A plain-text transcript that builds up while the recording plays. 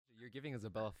giving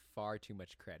Isabella far too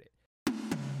much credit.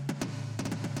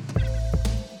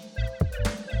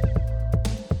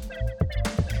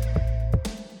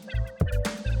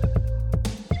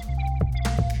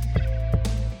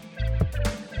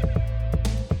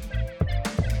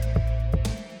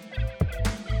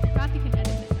 Matthew can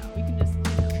edit this out. We can just,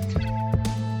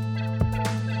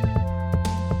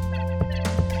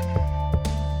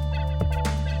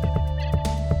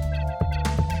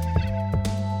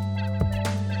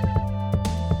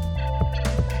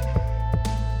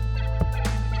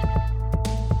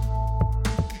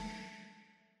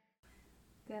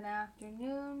 Good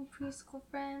afternoon, preschool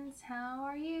friends. How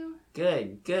are you?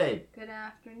 Good. Good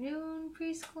afternoon,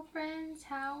 preschool friends.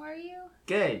 How are you?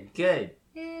 Good.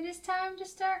 It is time to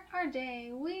start our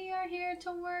day. We are here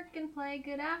to work and play.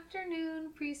 Good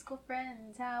afternoon, preschool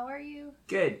friends. How are you?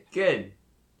 Good.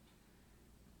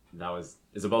 That was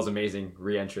Isabella's amazing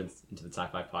re-entrance into the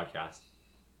Sci-Fi podcast.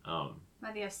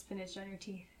 Matthew, you have spinach on your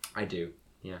teeth. I do.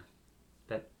 Yeah.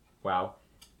 Wow.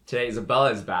 Today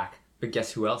Isabella is back, but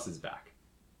guess who else is back?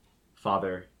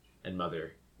 Father and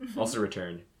mother also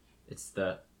returned. It's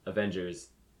the Avengers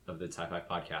of the Sci-Fi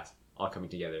podcast all coming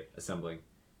together, assembling.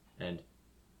 And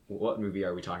what movie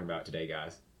are we talking about today,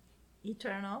 guys?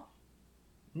 Eternal.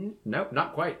 Nope,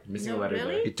 not quite. Missing a No, letter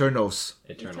really? there. Eternals.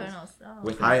 Eternals. Oh.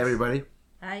 With Hi, an S. everybody.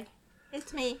 Hi.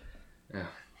 It's me. Yeah,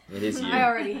 it is you. I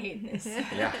already hate this.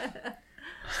 Yeah.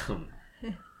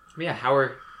 Yeah, how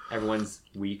are everyone's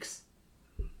weeks?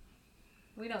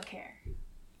 We don't care.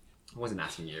 I wasn't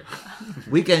asking you.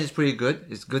 Weekend is pretty good.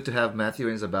 It's good to have Matthew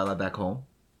and Isabella back home.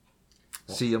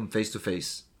 See them face to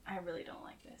face. I really don't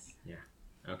like this.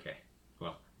 Okay.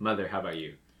 Well, Mother, how about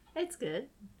you? It's good,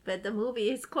 but the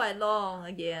movie is quite long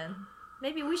again.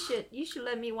 Maybe you should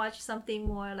let me watch something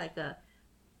more like a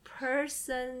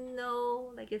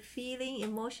personal, like a feeling,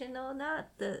 emotional, not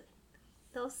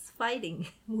those fighting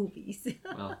movies.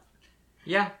 Well,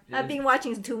 yeah. I've been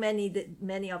watching too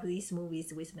many of these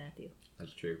movies with Matthew.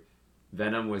 That's true.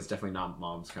 Venom was definitely not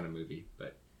Mom's kind of movie,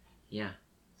 but yeah.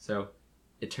 So,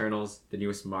 Eternals, the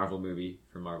newest Marvel movie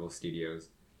from Marvel Studios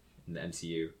in the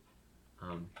MCU.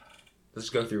 Let's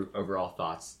just go through overall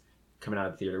thoughts coming out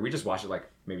of the theater. We just watched it like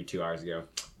maybe 2 hours ago.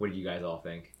 What did you guys all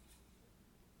think?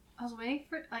 I was waiting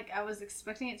for, I was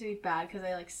expecting it to be bad because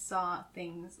I, saw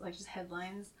things, just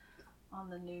headlines on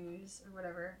the news or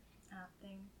whatever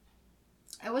thing.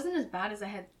 It wasn't as bad as I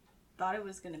had thought it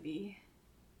was going to be.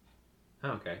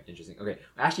 Oh, okay, interesting. Okay,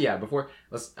 actually, yeah. Before,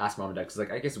 let's ask Mom and Dad because,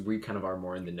 I guess we kind of are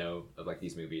more in the know of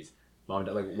these movies. Mom and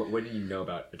Dad, what did you know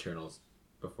about Eternals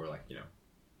before,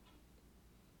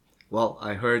 Well,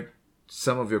 I heard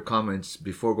some of your comments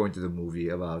before going to the movie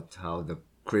about how the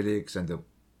critics and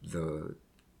the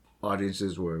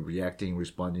audiences were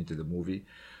responding to the movie.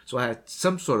 So I had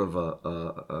some sort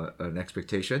of an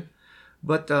expectation,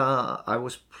 but I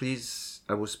was pleased.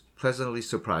 I was pleasantly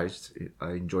surprised.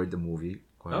 I enjoyed the movie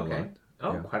quite a lot.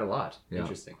 Oh, Yeah. quite a lot. Yeah.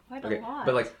 Interesting. Quite a okay, lot.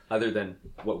 but other than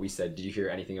what we said, did you hear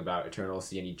anything about Eternals?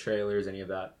 See any trailers? Any of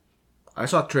that? I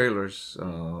saw trailers,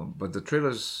 but the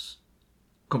trailers,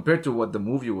 compared to what the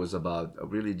movie was about,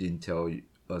 really didn't tell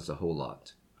us a whole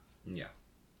lot. Yeah,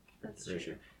 That's very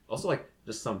true. true. Also,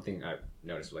 just something I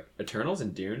noticed, Eternals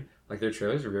and Dune, their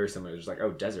trailers were very similar. Just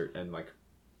desert and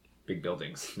big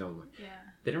buildings. Yeah,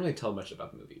 They didn't really tell much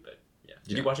about the movie, but yeah.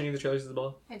 Did you watch any of the trailers,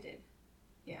 Isabella? I did.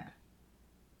 Yeah.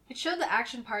 It showed the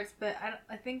action parts, but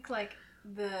I think,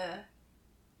 the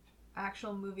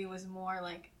actual movie was more,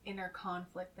 inner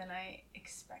conflict than I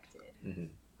expected. Mm-hmm.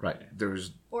 Right.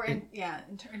 There's Or,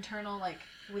 internal,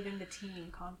 within the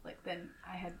team conflict than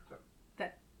I had,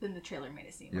 than the trailer made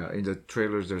it seem. Yeah, in the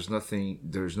trailers, there's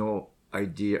no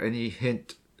idea, any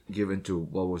hint given to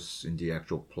what was in the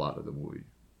actual plot of the movie.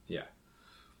 Yeah.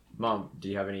 Mom, do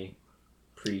you have any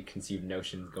preconceived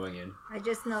notions going in? I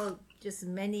just know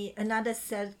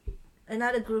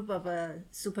another group of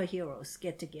superheroes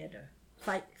get together,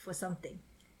 fight for something,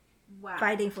 Wow.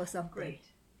 fighting for something. Great.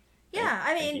 Yeah,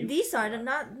 I Thank mean you. these are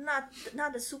not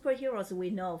the superheroes we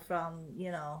know from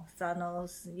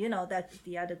Thanos, that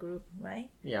the other group, right?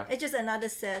 Yeah. It's just another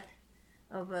set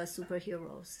of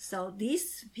superheroes. So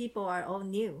these people are all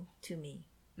new to me.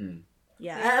 Mm.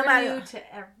 Yeah, They're new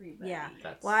to everybody. yeah.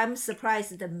 That's... Well, I'm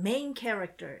surprised the main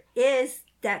character is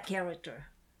that character.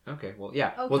 Okay, well,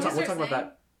 yeah. Oh, we'll can talk we about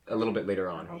start that a little bit later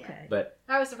on. Okay. But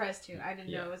I was surprised too. I didn't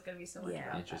Yeah. know it was going to be so much Yeah.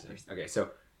 about interesting. that person. Okay,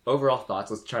 so overall thoughts.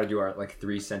 Let's try to do our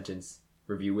 3-sentence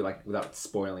review without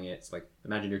spoiling it. It's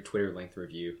imagine your Twitter length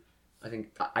review. I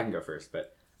think I can go first,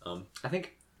 but I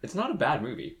think it's not a bad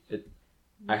movie.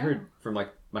 I heard from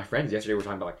my friends yesterday were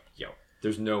talking about yo,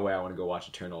 there's no way I want to go watch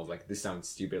Eternals. This sounds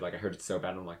stupid. I heard it's so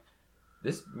bad. And I'm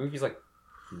this movie's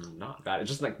not bad. It's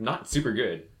just like not super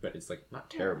good, but it's like not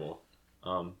terrible.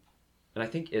 And I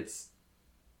think it's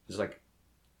just like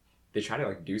they try to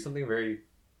like do something very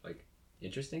like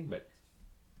interesting, but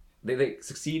they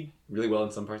succeed really well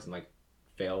in some parts and like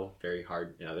fail very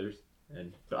hard in others.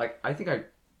 But like I think I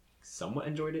somewhat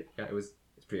enjoyed it. Yeah,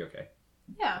 it's pretty okay.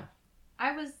 Yeah.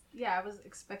 I was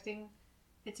expecting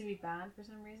it to be bad for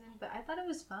some reason, but I thought it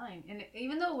was fine. And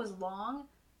even though it was long,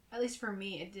 at least for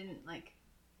me, it didn't like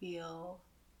feel.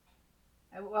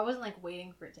 I wasn't like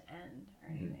waiting for it to end or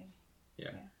anything.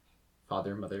 Yeah.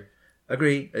 Father, mother.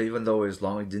 Agree. Even though it was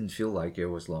long, it didn't feel like it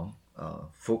was long.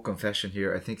 Full confession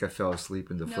here. I think I fell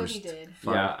asleep in the No, first he did.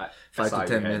 I 5 saw to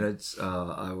 10 your head. minutes.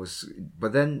 I was,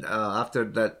 but then after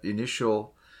that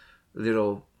initial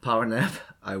little power nap,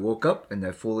 I woke up and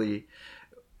I fully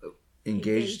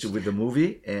engaged with the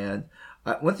movie. And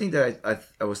one thing that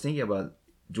I was thinking about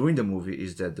during the movie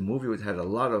is that the movie had a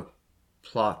lot of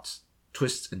plot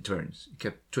twists and turns. It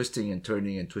kept twisting and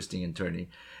turning and twisting and turning,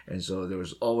 and so there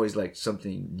was always like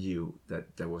something new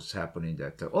that was happening.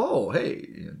 That oh hey,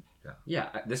 Yeah,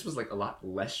 this was like a lot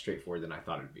less straightforward than I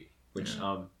thought it would be, which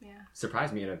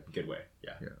surprised me in a good way.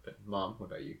 Yeah. But Mom, what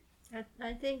about you?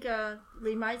 I think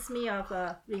reminds me of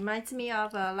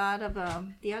a lot of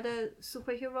the other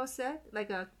superhero set,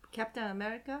 like Captain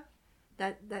America,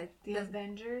 the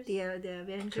Avengers. the Because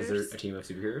Avengers. they're a team of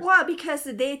superheroes. Well, because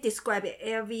they describe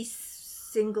every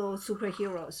single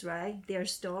superheroes, right? Their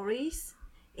stories,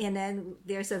 and then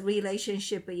there's a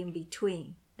relationship in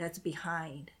between that's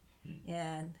behind.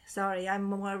 And sorry, I'm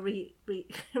more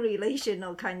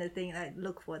relational kind of thing. I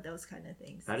look for those kind of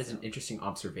things. That is an interesting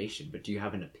observation, but do you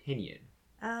have an opinion?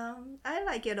 I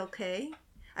like it okay.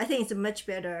 I think it's much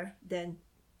better than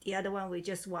the other one we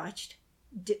just watched,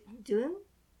 Dune.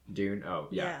 Dune? Oh,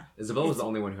 yeah. Yeah. Isabella was the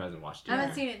only one who hasn't watched I it.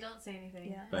 haven't seen it. Don't say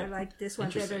anything. Yeah, But I like this one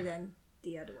better interesting. than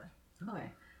the other one. Okay.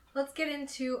 Let's get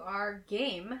into our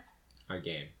game. Our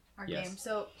game. Our Yes. game.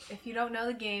 So if you don't know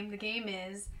the game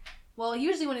is, well,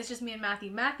 usually when it's just me and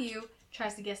Matthew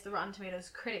tries to guess the Rotten Tomatoes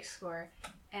critic score,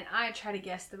 and I try to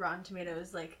guess the Rotten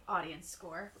Tomatoes like audience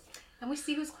score, and we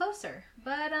see who's closer.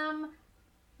 But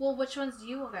well, which ones do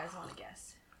you guys want to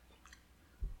guess?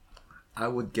 I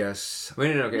would guess.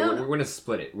 Wait, no, okay. No, we're, no. we're going to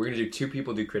split it. We're going to do 2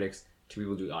 people do critics, 2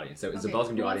 people do audience. So Isabella's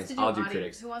going to do Who wants audience, to I'll do audience?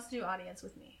 critics. Who wants to do audience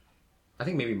with me? I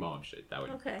think maybe Mom should. That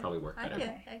would Okay. probably work I better.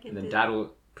 can And then do Dad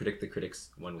will predict the critics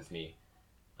one with me.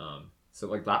 So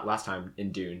like last time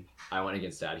in Dune, I went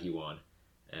against Dad. He won,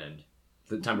 and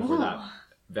the time before that, Ooh.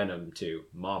 Venom 2,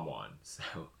 Mom won. So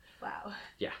Wow.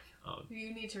 yeah,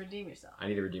 You need to redeem yourself. I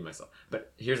need to redeem myself.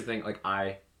 But here's the thing: like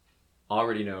I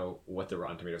already know what the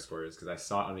Rotten Tomato score is because I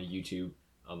saw it on a YouTube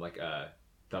like a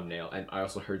thumbnail, and I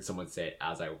also heard someone say it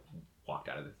as I walked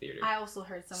out of the theater. I also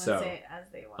heard someone So, say it as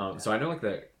they walked. So I know like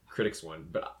the critics one,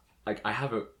 but like I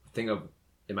have a thing of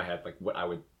in my head like what I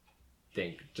would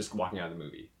think just walking out of the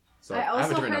movie. So I have a also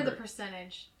different heard the number.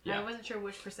 percentage. Yeah. I wasn't sure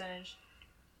which percentage.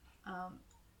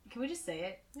 Can we just say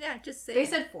it? Yeah, just say They it.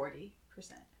 said 40%.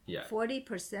 Yeah.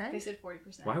 40%. They said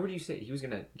 40%. Why would you say he was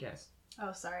gonna guess?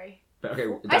 Oh, sorry. But okay,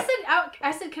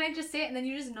 I said, can I just say it? And then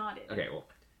you just nodded. okay. Well,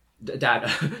 Dad,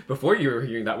 before you were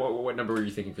hearing that, what number were you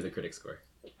thinking for the critic score?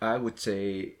 I would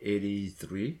say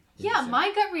 83. Yeah,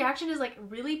 my gut reaction is like,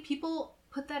 really? People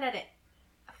put that at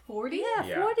 40? Yeah,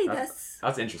 Yeah, 40. that's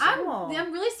That's interesting.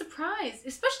 I'm really surprised,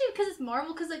 especially because it's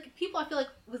Marvel. Because like people, I feel like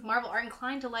with Marvel are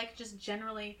inclined to like just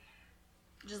generally,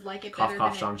 just like it Cough, better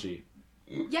cough, than Shang-Chi.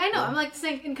 Yeah, I know. I'm like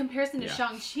saying in comparison to Yeah.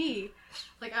 Shang-Chi,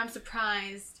 like I'm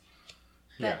surprised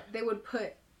that they would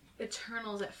put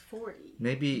Eternals at 40.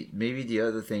 Maybe the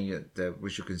other thing that we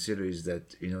should consider is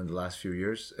that in the last few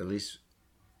years, at least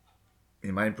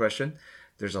in my impression,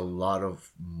 there's a lot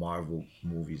of Marvel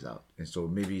movies out, and so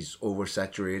maybe it's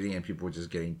oversaturating and people are just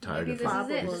getting tired Maybe of this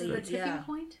it. is it. This is the Probably, tipping yeah.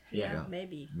 point. Yeah.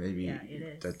 maybe. Maybe Yeah, it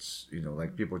is. that's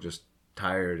like people are just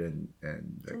tired and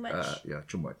Too like, much.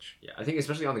 too much. Yeah, I think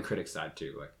especially on the critics side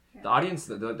too. Like the audience,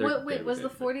 Wait, was the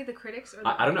 40 the critics or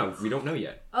the I don't know. audience? We don't know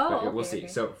yet. Oh, But okay, we'll see. okay.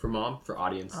 So for Mom, for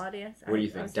audience, Audience. what do you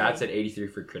think? Dad said 83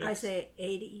 for critics. I say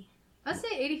 80. I'd say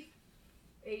 80.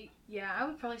 Yeah, I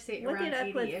would probably say What around did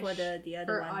I put 80-ish for the other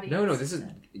for one? audience. No, this is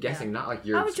guessing, not like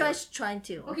your. I was score. just trying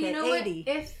to. Okay, you know 80.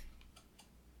 what?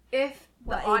 If the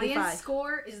What, audience 85?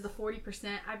 score is the 40%,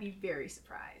 I'd be very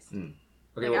surprised. Okay,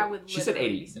 Like, well, I would she said literally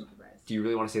 80. be so surprised. Do you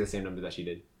really want to say the same number that she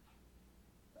did?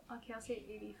 Okay, I'll say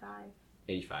 85.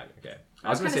 85. Okay. I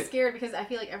was gonna kind of say. scared because I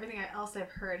feel like everything else I've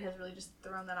heard has really just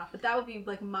thrown that off. But that would be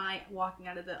like my walking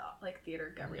out of the like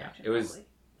theater gut reaction. it was- probably.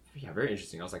 Yeah, very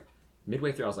interesting. I was like,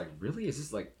 midway through, I was like, really? Is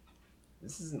this like,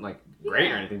 this isn't like great or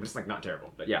Yeah. anything, but it's like not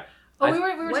terrible. But yeah. Oh, I- we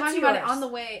were What's talking about it yours? on the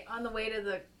way to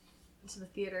the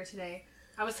theater today.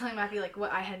 I was telling Matthew like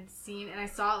what I had seen, and I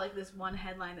saw like this one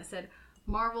headline that said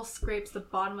Marvel scrapes the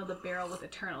bottom of the barrel with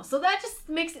Eternal. So that just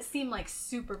makes it seem like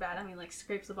super bad. I mean, like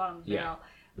scrapes the bottom of the Yeah.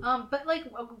 barrel. But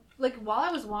like while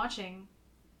I was watching,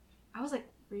 I was like,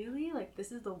 really? Like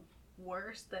this is the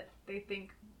worst that they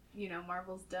think, you know,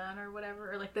 Marvel's done or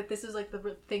whatever, or like that this is like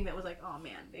the thing that was like, oh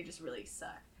man, they just really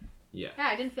suck. Yeah. Yeah,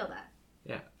 I didn't feel that.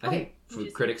 Yeah, I Okay, think for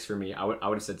interesting. critics, for me, I would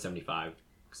have said 75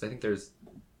 because I think there's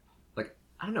like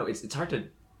I don't know, it's hard to.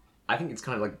 I think it's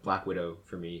kind of like Black Widow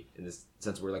for me in this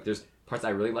sense where like there's parts I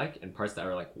really like and parts that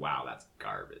are like wow that's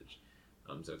garbage.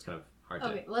 So it's kind of hard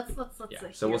Okay, to. let's Yeah,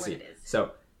 hear so we'll what see. it is.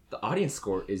 So the audience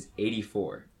score is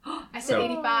 84. I said So,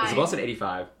 85. Isabel said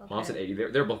 85. Mom Okay. said 80.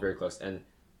 They're both very close, and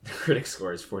the critic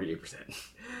score is 48%.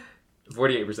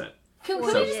 48%. Can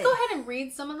we So- just go ahead and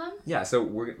read some of them? Yeah. So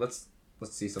let's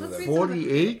see some Let's of read the some of the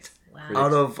 48 Wow.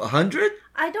 out of 100?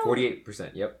 I don't.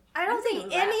 48%. Yep. I don't That's think not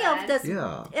that any bad. of the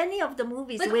Yeah. any of the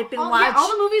movies Like, we've been all, watching. yeah,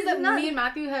 all the movies that none- me and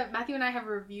Matthew and I have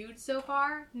reviewed so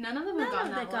far, none of them have None gone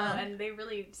of that them low, got- and they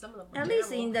really some of them were At least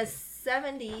terrible. in the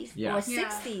 70s Yeah. or Yeah.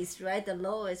 60s, right? The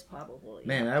lowest probably.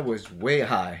 Man, I was way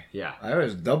high. Yeah. I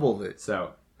was doubled it.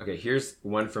 So okay, here's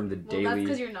one from the Well, Daily. that's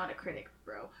because you're not a critic,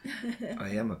 bro. I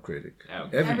am a critic. Oh.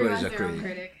 Everybody's Everyone's a their own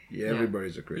critic. critic. Yeah,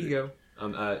 everybody's a Here you critic.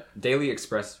 go. Daily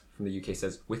Express from the UK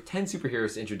says, with 10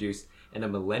 superheroes to introduce and a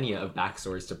millennia of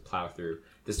backstories to plow through,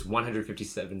 this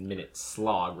 157-minute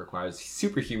slog requires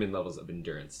superhuman levels of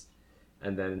endurance.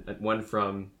 And then one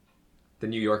from the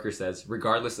New Yorker says,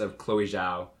 regardless of Chloe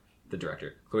Zhao, the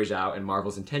director, Chloe Zhao and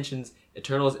Marvel's intentions,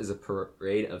 Eternals is a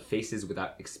parade of faces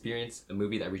without experience, a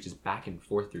movie that reaches back and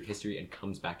forth through history and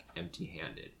comes back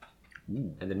empty-handed.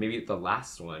 Ooh. And then maybe the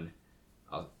last one,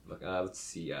 let's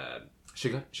see,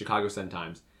 Chicago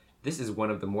Sun-Times. This is one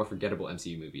of the more forgettable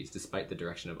MCU movies, despite the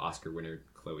direction of Oscar winner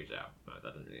Chloe Zhao. That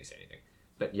doesn't really say anything.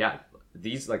 But yeah,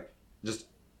 these like just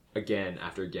again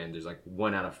after again, there's like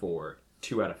 1 out of 4,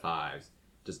 2 out of 5s,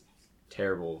 just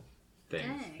terrible things.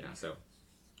 Dang. Yeah, so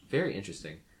very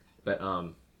interesting. But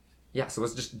yeah, so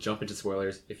let's just jump into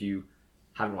spoilers. If you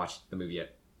haven't watched the movie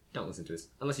yet, don't listen to this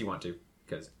unless you want to,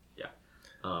 because yeah.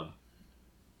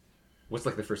 What's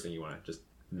like the first thing you want to just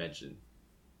mention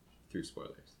through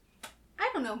spoilers? I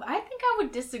don't know. I think I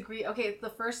would disagree. Okay, the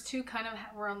first two kind of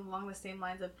were along the same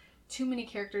lines of too many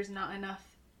characters, not enough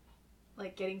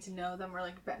like getting to know them or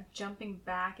like jumping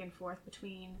back and forth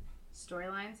between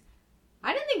storylines.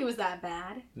 I didn't think it was that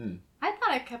bad. I thought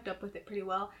I kept up with it pretty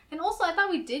well. And also, I thought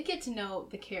we did get to know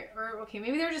the character. Or, okay,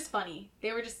 maybe they were just funny.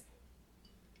 They were just...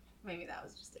 Maybe that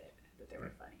was just it. That they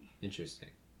were funny. Interesting.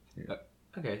 Yeah.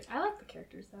 Okay. I like the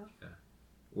characters, though.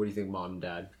 What do you think, Mom and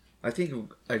Dad? I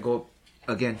think I go,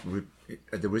 again,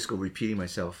 at the risk of repeating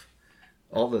myself,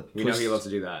 all the We know twists, he loves to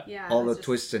do that. Yeah. all the it's just-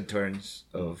 twists and turns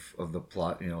of the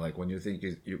plot, you know, like when you think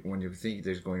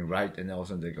there's going right and all of a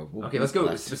sudden they go, Okay, let's go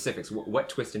with left. specifics. What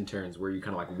twists and turns were you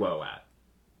kind of like, whoa at?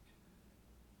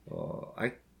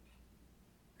 I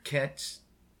can't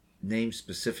name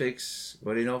specifics,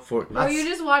 but you know, for Oh, you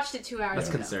just watched it 2 hours That's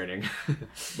ago. concerning.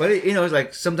 but you know, it's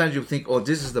like sometimes you think, oh,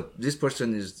 this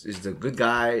person is the good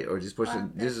guy, or this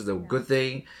person this is the good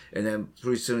thing, and then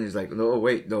pretty soon it's like, no,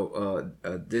 wait, no,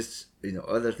 this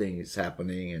other thing is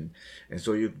happening, and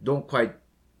so you don't quite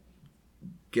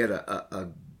get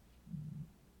a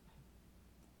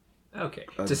Okay.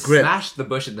 A To grip. smash the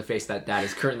bush in the face that Dad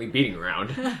is currently beating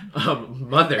around,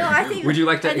 Mother, No, I think- would you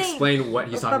like to I think explain what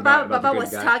he's talking Baba about the good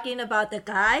was guy? talking about the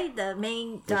guy, the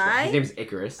main guy. His name's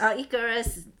Icarus.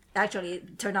 Icarus actually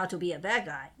turned out to be a bad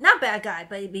guy. Not bad guy,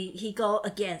 but he go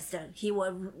against them. He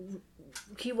was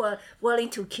willing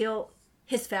to kill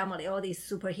his family, all these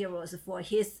superheroes for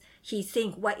he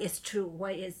think what is true,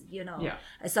 what is Yeah.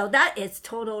 So that is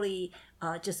totally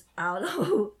just out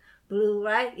of blue,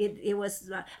 right? It was,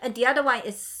 and the other one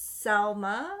is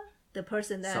Salma, the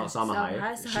person that Salma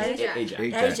Hayek. She's Hayek.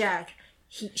 Ajax. Ajax.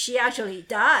 She actually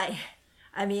died.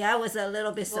 I mean, I was a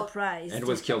little bit Well, surprised. And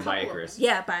was killed by couple of Icarus.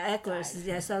 Yeah, by Icarus.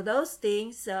 Yeah, so those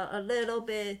things are a little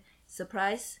bit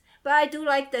surprised. But I do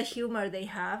like the humor they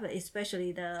have,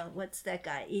 especially what's that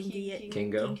guy? Indian.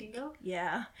 Kingo. Kingo?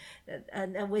 Yeah,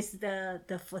 and with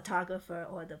the photographer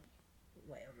or the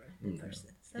whatever the person.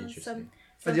 So Interesting. some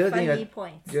But the other thing funny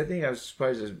points. The other thing I was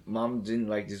surprised is Mom didn't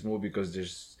like this movie because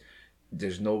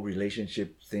there's no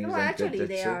relationship things. No, and actually, that's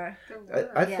they it. are.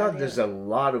 I Yeah, thought they there's are. a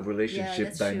lot of relationship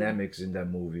that's true. dynamics in that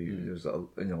movie. There's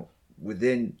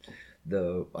within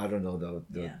the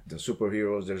the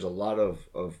superheroes. There's a lot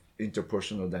of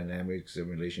interpersonal dynamics and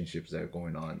relationships that are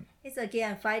going on. It's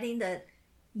again fighting the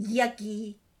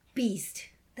yucky beast.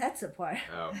 That's the part.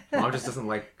 Oh, Mom just doesn't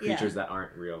like Yeah. creatures that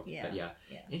aren't real. Yeah. But yeah.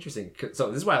 Yeah. Interesting. So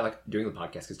this is why I like doing the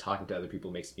podcast, because talking to other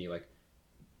people makes me like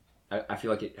I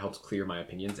feel like it helps clear my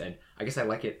opinions, and I guess I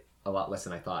like it a lot less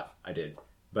than I thought I did.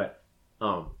 But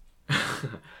What?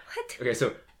 okay,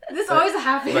 so This always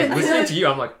happens. like listening to you,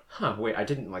 I'm like, wait, I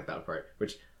didn't like that part.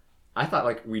 Which I thought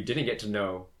like we didn't get to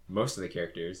know most of the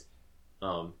characters,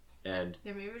 and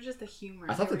Yeah, maybe it was just the humor.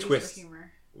 I thought They the were used for twist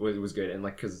humor. was good, and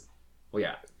like because well,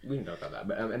 yeah, we didn't know about that.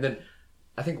 But and then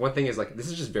I think one thing is like this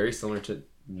is just very similar to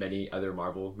many other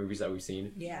Marvel movies that we've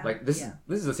seen. Yeah. Like this yeah.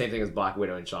 is the same thing as Black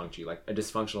Widow and Shang-Chi, like a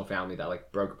dysfunctional family that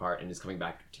like broke apart and is coming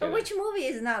back But together. which movie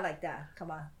is not like that?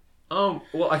 Come on.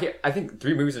 Well, I think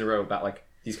 3 movies in a row about like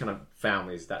these kind of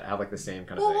families that have like the same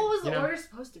kind of Well, thing. what was you the know? order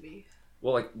supposed to be?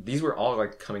 Well, like these were all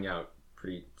like coming out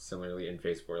pretty similarly in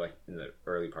Phase 4, like in the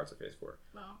early parts of Phase 4.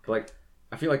 Oh. But like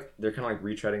I feel like they're kind of like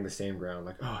retreading the same ground.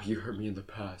 Like, oh, you hurt me in the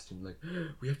past, and like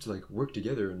we have to like work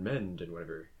together and mend and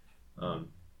whatever. And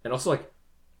also like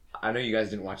I know you guys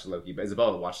didn't watch Loki, but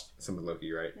Isabella watched some of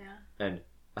Loki, right? Yeah. And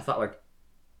I thought like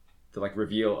the like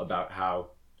reveal about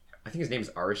how I think his name is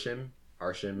Arishem.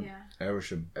 Yeah.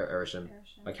 Arishem.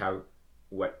 Like how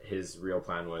what his real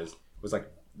plan was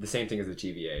like the same thing as the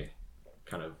TVA,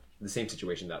 kind of the same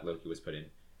situation that Loki was put in.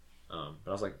 But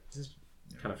I was like, this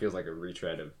kind of feels like a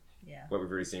retread of Yeah. what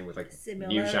we've already seen with like new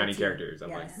Similarity. shiny characters. I'm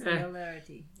Yeah, like,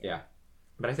 similarity. Yeah.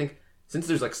 But I think since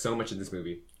there's like so much in this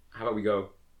movie, how about we go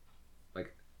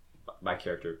like by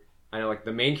character? I know like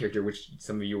the main character, which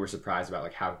some of you were surprised about,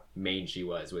 like how main she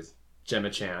was Gemma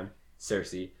Chan,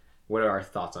 Cersei. What are our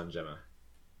thoughts on Gemma?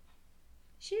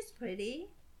 She's pretty.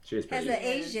 She is Has pretty. an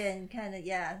Asian kind of,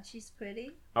 yeah, she's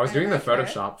pretty. I was I doing like the her.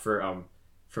 Photoshop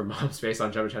for Mom's face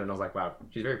on Gemma Chan, and I was like, wow,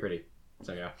 she's very pretty.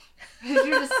 So yeah. You're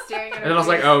just staring at her. And then I was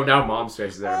like, oh, now Mom's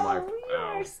face is there. I'm like, you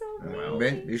are so well.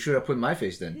 mean. You should have put my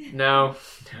face then. no.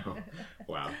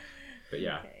 Wow. But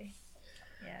yeah. Okay.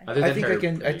 Yeah. Other I than think her I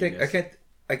can. I think prettiness-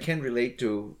 I can relate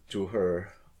to her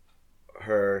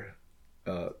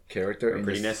character her in this-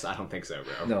 prettiness. I don't think so,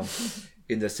 bro. No,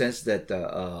 in the sense that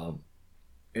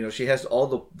she has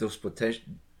all those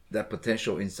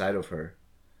potential inside of her.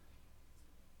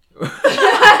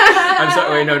 I'm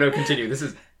sorry. Wait, no. Continue. This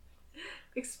is.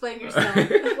 Explain yourself.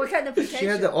 What kind of potential? She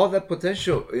had all that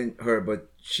potential in her,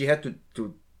 but she had to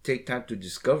take time to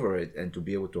discover it and to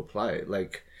be able to apply it.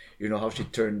 Like how she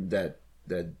turned that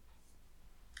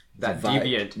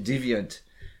deviant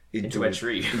Into a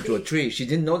tree. into a tree. She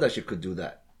didn't know that she could do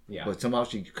that. Yeah. But somehow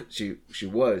she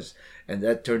was, and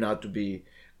that turned out to be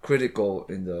critical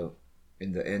in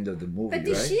the end of the movie, But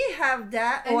did right? she have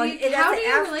that? And Or you- that's how do you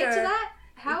after... relate to that?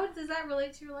 How does that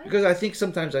relate to your life? Because I think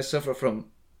sometimes I suffer from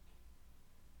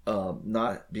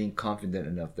not being confident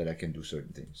enough that I can do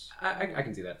certain things. I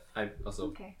can see that. I also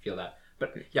Okay. feel that.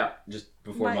 But yeah, just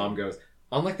before Right. Mom goes,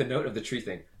 on like the note of the tree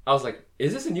thing, I was like,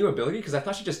 is this a new ability? Because I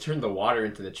thought she just turned the water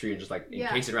into the tree and just like Yeah.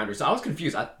 encased it around her. So I was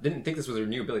confused. I didn't think this was a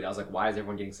new ability. I was like, why is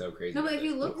everyone getting so crazy? No, but about if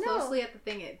you this? look No. closely at the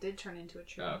thing, it did turn into a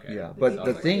tree. Oh, okay. Yeah, The but deep-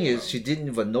 the like, thing yeah. is, she didn't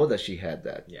even know that she had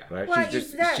that. Yeah. Right? Well, she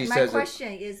is that she my says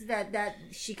question? Is that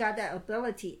she got that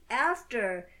ability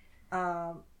after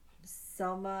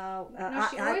Soma No,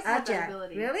 she always had that Ajak?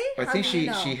 ability. Really? I How think do you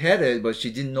know? she had it, but she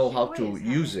didn't know She how to always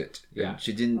had use it. it. Yeah. And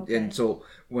she didn't, Okay. and so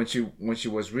when she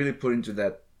was really put into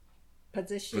that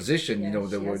position, Yeah, they she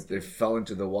has they to. fell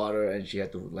into the water, and she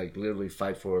had to like literally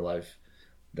fight for her life.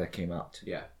 That came out,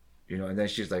 Yeah. and then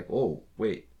she's like, "Oh,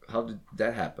 wait, how did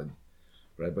that happen?"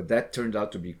 Right, but that turned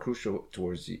out to be crucial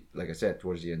towards like I said,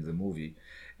 towards the end of the movie.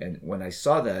 And when I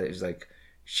saw that, it was like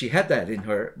she had that in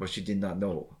her, but she did not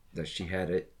know that she had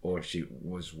it, or she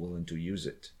was willing to use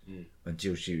it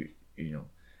until she,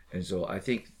 And so I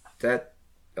think that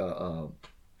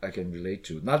I can relate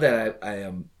to. Not that I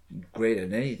am great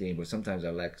at anything, but sometimes I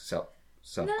lack self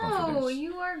confidence. No,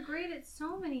 you are great at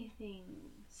so many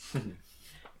things.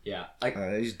 Yeah. Like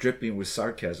He's dripping with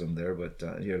sarcasm there, but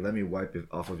here, let me wipe it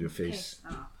off of your Okay, face.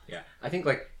 stop. yeah. I think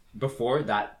like before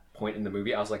that point in the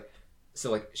movie, I was like,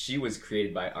 so like she was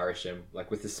created by Arishem,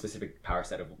 like with this specific power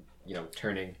set of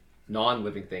turning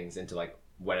non-living things into like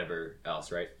whatever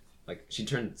else, right? Like she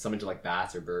turned some into like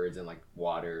bats or birds and like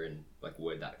water and like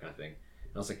wood, that kind of thing.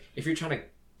 And I was like, if you're trying to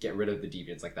get rid of the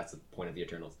deviants, like that's the point of the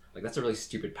Eternals. Like that's a really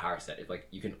stupid power set if like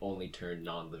you can only turn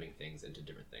non-living things into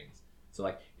different things. So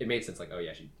like it made sense. Like, oh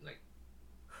yeah, she like.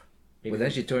 But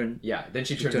then she turned then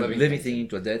she she turned turned living, living things thing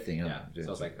into a dead thing. Huh? Yeah. So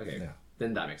I was like, okay, Yeah.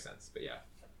 then that makes sense. But yeah,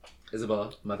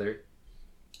 Isabella, mother.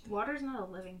 Water's not a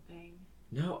living thing.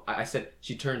 No, I said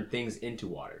she turned things into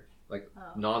water, like Oh.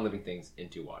 non-living things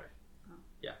into water. Oh.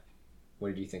 Yeah.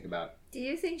 What did you think about? Do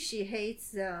you think she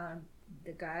hates the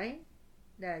guy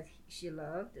that she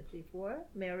loved before,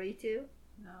 married to?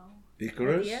 No.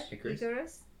 Icarus? Yeah, Icarus?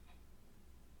 Icarus?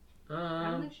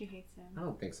 I don't think she hates him. I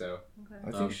don't think so. Okay.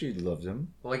 I think she loved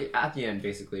him. Well, like at the end,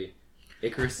 basically,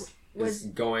 Icarus Was- is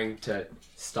going to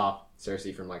stop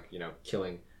Cersei from like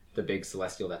killing the big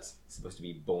celestial that's supposed to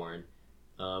be born.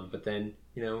 But then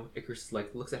Icarus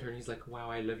like looks at her and he's like, "Wow,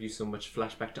 I love you so much."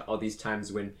 Flashback to all these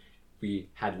times when we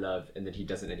had love, and then he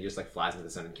doesn't, and he just like flies into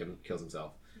the sun and kills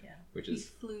himself. Yeah. Which He is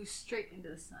flew straight into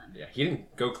the sun. yeah, he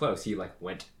didn't go close. He like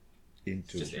went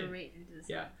Into Just- Straight into the sun.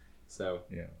 yeah. So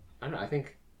yeah. I don't know. I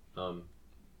think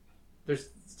there's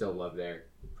still love there,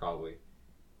 probably.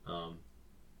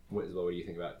 What do you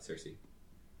think about Cersei?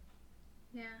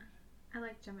 Yeah, I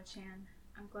like Gemma Chan.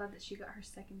 I'm glad that she got her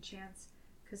second chance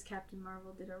because Captain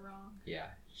Marvel did her wrong. Yeah,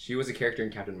 she was a character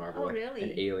in Captain Marvel, Oh, like, really?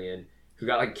 an alien who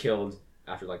got like killed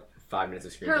after like 5 minutes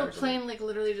of screen time. Her or something. plane like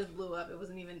literally just blew up. It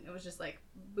wasn't even. It was just like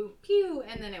boom, pew,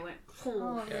 and then it went.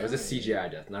 Oh, Yeah, it was a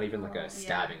CGI death, not even like Oh, a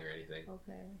stabbing or anything.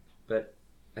 Okay. But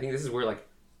I think this is where like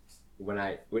when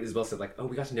Isabel said like, "Oh,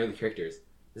 we got to know the characters."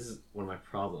 This is one of my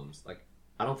problems. Like,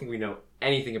 I don't think we know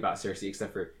anything about Cersei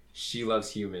except for she loves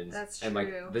humans. That's and true.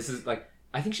 like this is like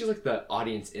I think she's like the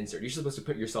audience insert. You're supposed to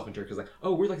put yourself into her because like,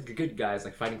 oh, we're like the good guys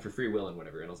like fighting for free will and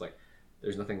whatever. And I was like,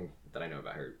 there's nothing that I know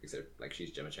about her except like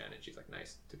she's Gemma Chan and she's like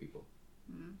nice to people.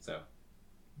 So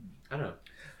I don't know.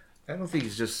 I don't think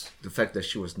it's just the fact that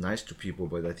she was nice to people,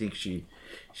 but I think she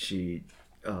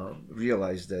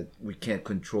realized that we can't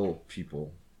control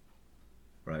people,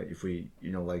 right? If we,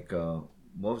 like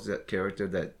what was that character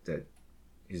that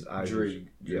his eyes? Druig.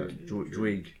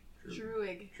 Druig.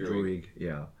 Druig.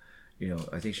 Yeah.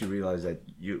 I think she realized that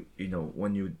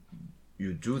when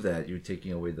you do that, you're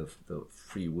taking away the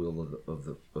free will of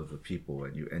the people,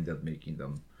 and you end up making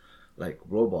them like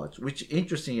robots. Which,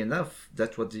 interesting enough,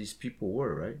 that's what these people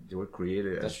were, right? They were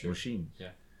created That's as true. machines.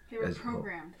 They were As-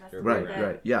 programmed. That's They're the Right, word.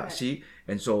 programmed. right, yeah. Right. See,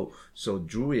 and so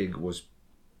Druig was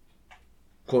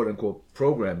quote unquote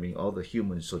programming all the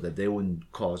humans so that they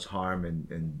wouldn't cause harm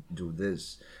and do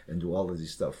this and do all of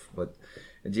this stuff. But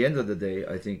at the end of the day,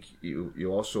 I think you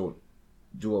also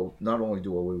not only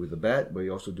do away with the bad, but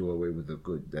you also do away with the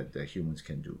good that humans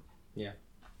can do.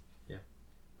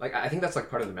 Like I think that's like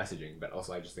part of the messaging, but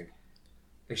also I just think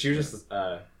like she was just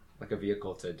like a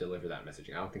vehicle to deliver that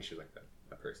messaging. I don't think she was like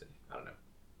a person. I don't know,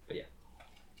 but yeah.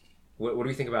 What do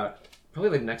we think about?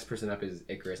 Probably the next person up is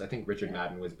Icarus. I think Richard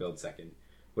Madden was billed second.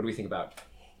 What do we think about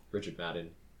Richard Madden,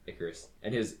 Icarus,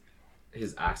 and his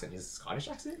accent? His Scottish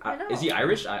accent? I know. Is he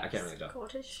Irish? I can't really tell.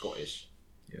 Scottish. Scottish.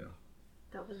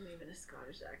 That wasn't even a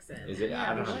Scottish accent. Is it?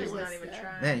 I don't know. what He was was not even that?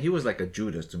 trying. Man, he was like a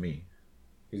Judas to me.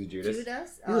 He's a Judas.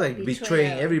 Judas? He was like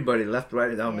betraying everybody left, right,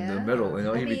 and down in the Yeah. middle.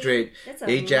 I He mean, betrayed that's a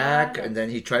Ajax, lot of- and then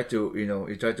he tried to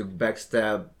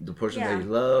backstab the person that he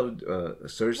Yeah. loved,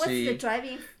 What's Cersei. the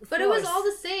driving But it was force? all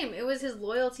the same. It was his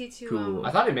loyalty to. To-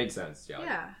 I thought it made sense. Yeah. like-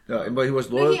 Yeah. But he was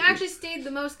But loyal. he actually stayed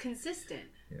the most consistent.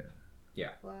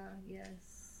 Wow,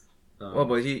 yes. Well,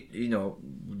 but he,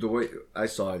 the way I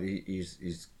saw it,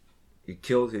 he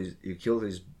killed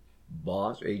his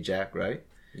boss, Ajax, right?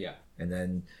 Yeah. And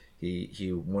then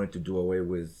he wanted to do away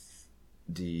with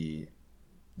the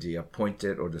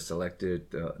appointed or the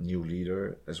selected new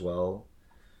leader as well.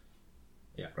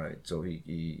 Yeah. Right. So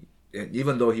he and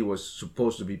even though he was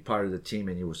supposed to be part of the team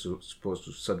and he was supposed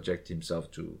to subject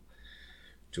himself to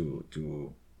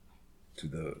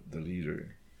the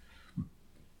leader.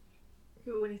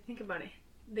 When you think about it,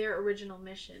 their original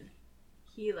mission,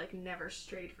 he like never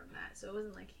strayed from that. So it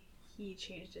wasn't like he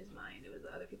changed his mind. It was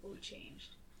the other people who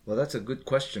changed. Well, that's a good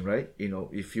question, right?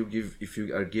 If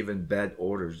you are given bad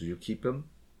orders, do you keep them?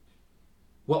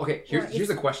 Well, okay. Well, Here's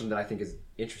a question that I think is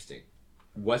interesting.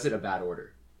 Was it a bad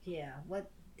order? Yeah,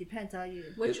 what depends how you...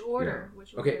 Which order?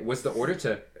 Which Okay, order? was the order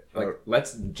to like Or-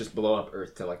 let's just blow up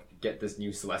Earth to like get this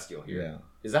new celestial here? Yeah.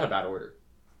 Is that a bad order?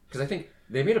 Because I think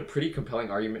they made a pretty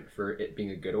compelling argument for it being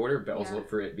a good order, but also Yeah.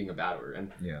 for it being a bad order.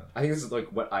 And Yeah. I think this is like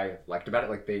what I liked about it.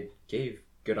 Like they gave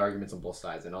good arguments on both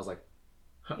sides, and I was like,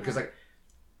 because Yeah. like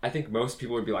I think most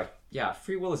people would be like, yeah,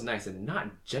 free will is nice, and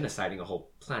not genociding a whole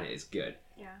planet is good.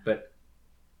 Yeah. But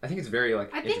I think it's very like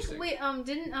I think interesting. wait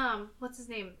didn't what's his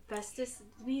name Festus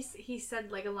didn't he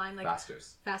said like a line like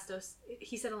Fastos. Fastos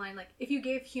he said a line like if you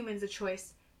gave humans a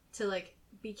choice to like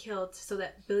be killed so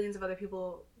that billions of other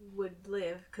people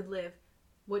could live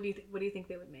what do you think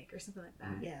they would make or something like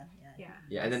that. Yeah.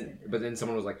 Yeah, and then but then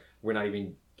someone was like, we're not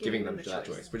even giving them the that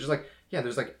choice. choice, which is like, yeah,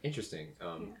 there's like interesting,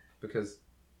 because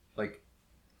like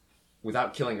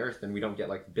without killing Earth, then we don't get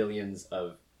like billions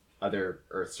of other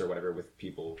Earths or whatever with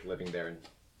people living there and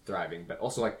thriving. But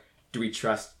also like, do we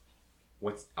trust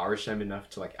what's Arishem enough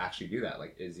to like actually do that?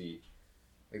 Like, is he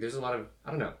like? There's a lot of I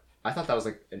don't know. I thought that was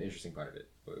like an interesting part of it.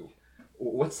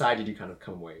 What side did you kind of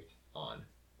come away on?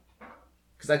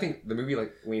 Because I think the movie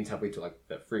like leans heavily to like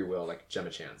the free will, like Gemma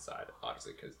Chan's side,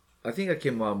 obviously, because I think I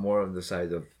came out more on the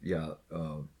side of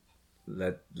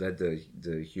let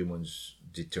the humans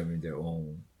determine their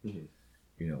own. Mhm.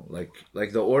 You know,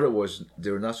 like the order was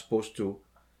they were not supposed to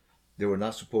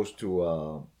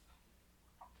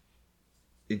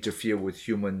interfere with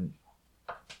human.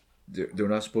 They're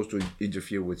not supposed to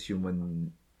interfere with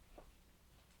human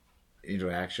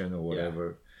interaction or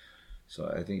whatever. So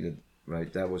I think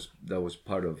that was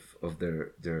part of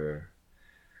their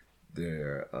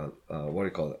what do you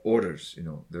call it, orders, you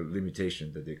know, the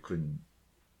limitation that they couldn't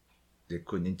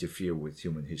interfere with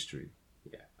human history.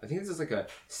 Yeah, I think this is like a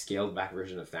scaled back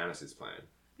version of Thanos' plan,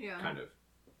 Yeah. kind of.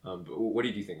 But what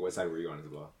did you think? What side were you on as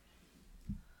well?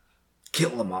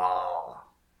 Kill them all.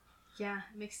 Yeah,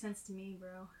 it makes sense to me,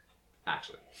 bro.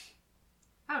 Actually,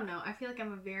 I don't know. I feel like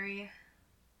I'm a very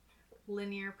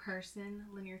linear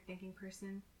thinking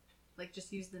person. Like,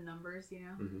 just use the numbers, you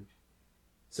know? Mhm.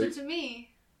 So So- to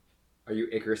me, are you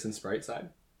Icarus and Sprite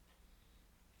side?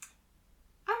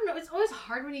 I don't know. It's always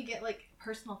hard when you get, like,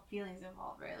 personal feelings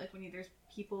involved, right? Like, when there's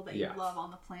people that you Yeah. love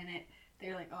on the planet,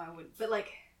 they're like, oh, I would. But,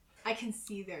 like, I can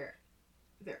see their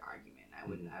argument. I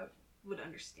would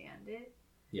understand it.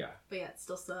 Yeah, But yeah, it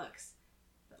still sucks.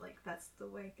 But, like, that's the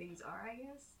way things are, I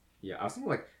guess. yeah. I was thinking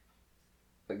like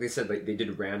they said, like they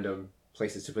did random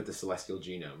places to put the celestial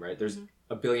genome, right? There's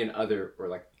a billion other, or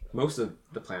like most of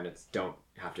the planets don't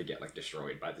have to get like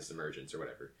destroyed by this emergence or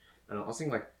whatever. And I was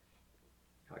thinking like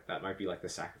that might be like the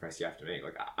sacrifice you have to make.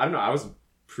 Like I don't know. I was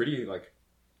pretty like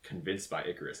convinced by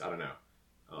Icarus. I don't know.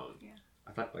 Yeah.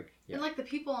 I thought like And, like, the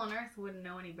people on Earth wouldn't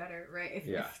know any better, right?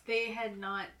 If they had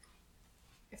not...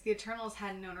 If the Eternals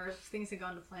hadn't known, or if things had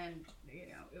gone to plan, you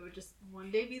know, it would just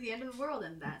one day be the end of the world,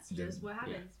 and that's just what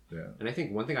happens. Yeah. And I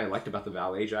think one thing I liked about the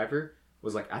valet driver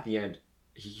was like at the end,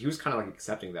 he was kind of like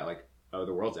accepting that like, oh,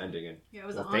 the world's ending, and Yeah, it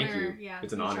was well, an thank honor. you. Yeah,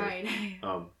 It's an he honor.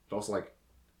 tried. But also like,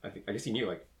 I guess he knew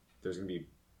like there's gonna be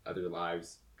other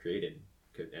lives created,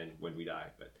 and when we die.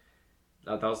 But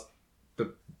that was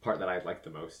the part that I liked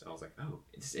the most. I was like, oh,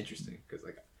 it's interesting because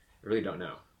like I really don't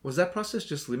know. Was that process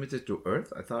just limited to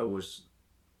Earth? I thought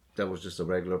that was just a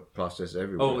regular process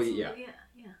everywhere. Oh yeah,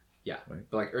 yeah. Right.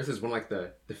 But like Earth is one of like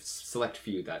the select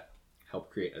few that help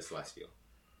create a celestial.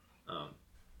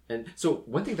 And so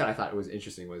one thing that I thought was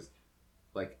interesting was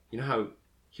like, you know how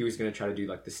he was gonna try to do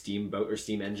like the steamboat or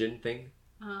steam engine thing,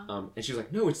 Uh-huh. and she was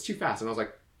like, no, it's too fast. And I was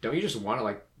like, don't you just want to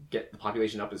like get the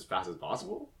population up as fast as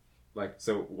possible? Like,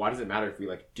 so why does it matter if we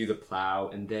like do the plow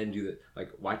and then do the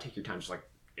like? Why take your time just like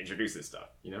introduce this stuff,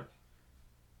 you know?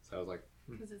 So I was like,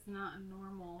 Because it's not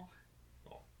normal.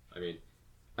 I mean,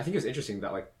 I think it was interesting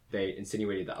that like they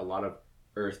insinuated that a lot of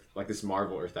Earth, like this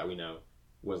Marvel Earth that we know,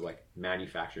 was like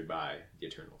manufactured by the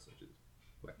Eternals, which is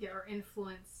Yeah, or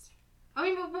influenced. I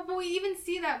mean, but we even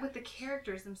see that with the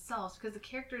characters themselves, because the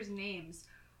characters' names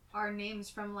are names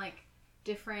from like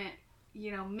different,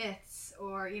 you know, myths,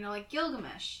 or, you know, like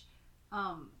Gilgamesh,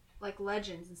 like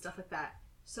legends and stuff like that.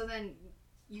 So then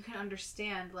you can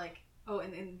understand like, oh,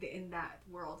 in that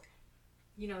world,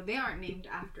 you know, they aren't named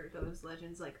after those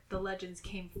legends. Like the legends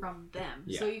came from them.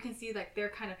 Yeah. So you can see like their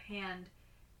kind of hand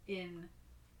in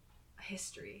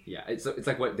history. yeah. It's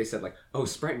like what they said, like, oh,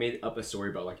 Sprite made up a story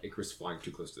about like Icarus flying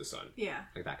too close to the sun, Yeah,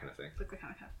 like that kind of thing. it's like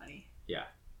kind of funny. Yeah.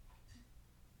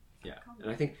 And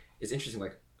I think it's interesting,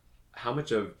 like, how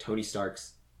much of Tony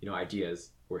Stark's, you know, ideas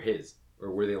were his,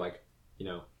 or were they like, you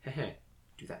know, hey,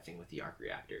 do that thing with the arc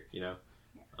reactor, you know?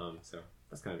 Yeah. So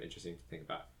that's kind of interesting to think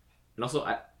about. And also,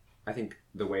 I think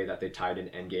the way that they tied in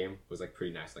Endgame was like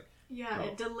pretty nice, like Yeah, Oh.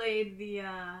 it delayed the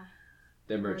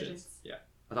emergence. Yeah,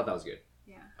 I thought that was good.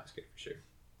 yeah. That was good for sure.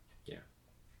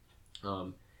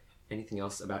 Yeah. Anything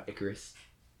else about Icarus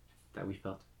that we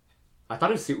felt? I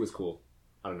thought his suit was cool.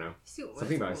 I don't know. Suit was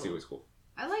Something about his cool. suit was cool.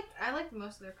 I liked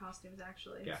most of their costumes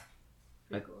actually. Yeah.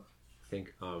 Pretty cool. I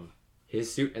think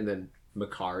his suit and then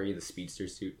Makari, the speedster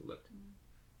suit, looked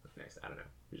nice. I don't know.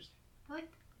 Just I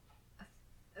liked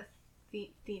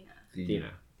Athena,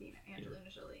 Athena. Angelina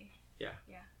Jolie.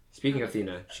 Speaking of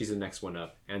Athena, she's the next one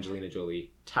up. Angelina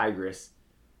Jolie, Tigress.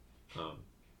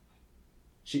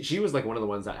 She was like one of the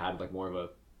ones that had like more of a,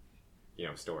 you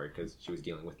know, story because she was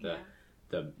dealing with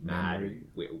the mad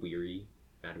weary,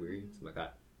 something like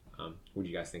that. What do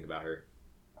you guys think about her?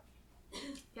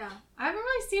 Yeah, I haven't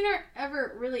really seen her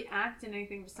ever really act in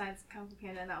anything besides Kung Fu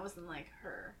Panda, and that wasn't like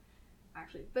her,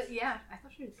 actually. But yeah, I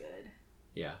thought she was good.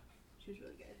 Yeah. She was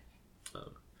really good.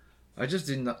 I just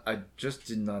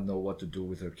did not know what to do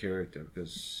with her character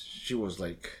because she was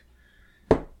like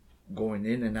going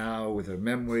in and out with her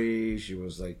memory. She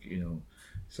was like, you know,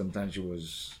 sometimes she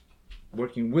was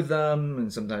working with them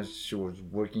and sometimes she was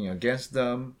working against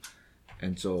them.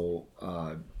 And so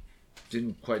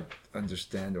didn't quite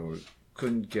understand or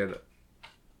couldn't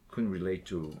relate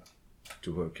to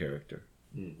her character.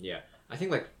 Yeah, I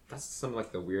think like that's some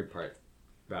like the weird part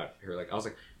about her. Like I was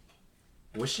like,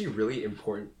 was she really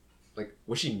important? Like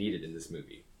was she needed in this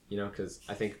movie? You know, because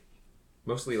I think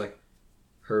mostly like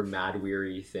her mad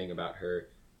weary thing about her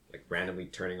like randomly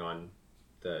turning on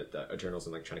the Eternals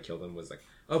and like trying to kill them was like,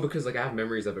 oh, because like I have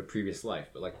memories of a previous life,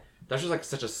 but like that's just like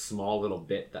such a small little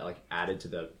bit that like added to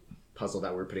the puzzle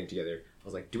that we're putting together. I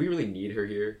was like, do we really need her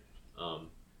here?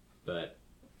 But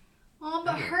Well,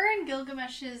 but her and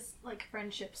Gilgamesh's like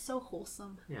friendship so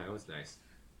wholesome. yeah, it was nice.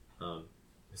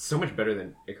 So much better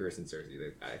than Icarus and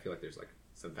Cersei. I feel like there's like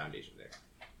some foundation there.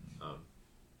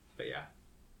 But yeah,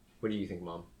 what do you think,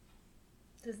 Mom?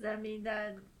 Does that mean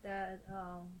that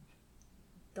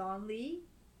Don Lee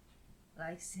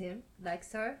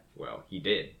likes her? Well, he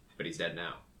did, but he's dead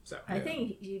now. So I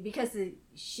think because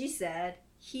he said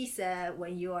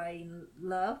when you are in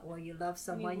love or you love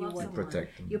someone, you love want someone.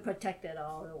 Protect them. you protect it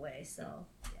all the way. So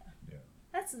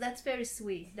Yeah. that's very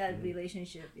sweet. That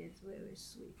relationship is very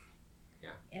sweet. Yeah.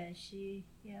 And she,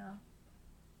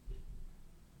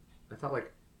 I thought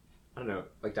like, I don't know,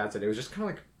 like Dad said, it was just kind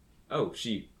of like, oh,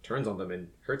 she turns on them and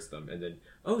hurts them, and then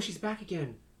oh, she's back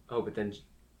again. Oh, but then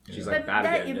she's like but bad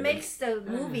that again. it and makes the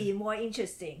movie more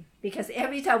interesting because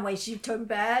every time when she turned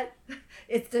bad,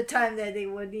 it's the time that they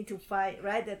would need to fight,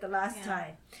 right? At the last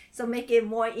time, so make it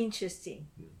more interesting.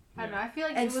 I don't know. I feel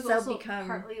like And it was so also become-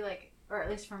 partly like, or at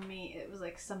least for me, it was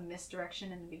like some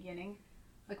misdirection in the beginning.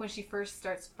 Like when she first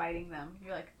starts fighting them,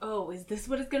 you're like, "Oh, is this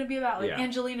what it's gonna be about?" Like Yeah.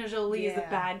 Angelina Jolie is the Yeah.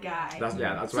 bad guy. That's what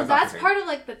I So thought. that's the same. part of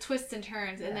like the twists and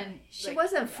turns, and then She like,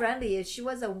 wasn't friendly. She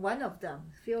wasn't one of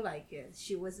them. Feel like it.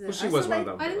 She wasn't. Well, she was one of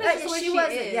them. I think but, that's like, just what she she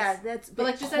wasn't. is. Yeah, that's. But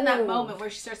like just in that cold. moment where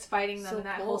she starts fighting them, So and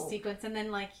that whole cold. sequence, and then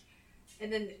like,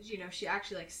 and then she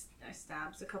actually like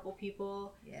stabs a couple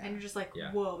people, Yeah. and you're just like,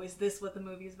 Yeah. "Whoa, is this what the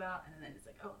movie's about?" And then it's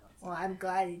like, "Oh no." It's Well, I'm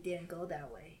glad it didn't go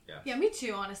that way. yeah, me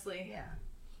too, honestly. Yeah.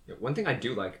 Yeah, one thing I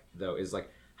do like though is like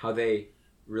how they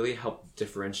really help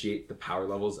differentiate the power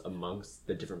levels amongst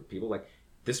the different people. Like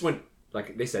this one,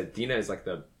 like they said, Dina is like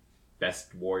the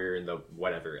best warrior in the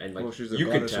whatever, and like Well, she's the you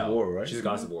can goddess of tell war, right? she's a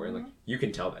goddess of war, and like you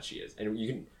can tell that she is, and you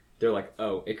can. They're like,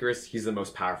 oh, Icarus, he's the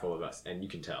most powerful of us, and you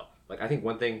can tell. Like I think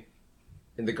one thing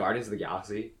in the Guardians of the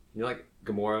Galaxy, you know, like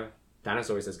Gamora, Thanos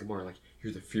always says Gamora, like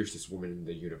you're the fiercest woman in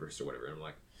the universe or whatever. And I'm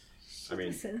like, I mean,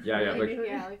 Listen, yeah, like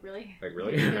Yeah, like really. like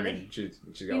really, I mean, she's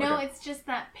got You know, like a, it's just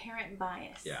that parent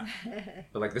bias. yeah.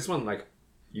 But like this one, like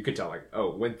you could tell, like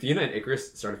oh, when Athena and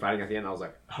Icarus started fighting at the end, I was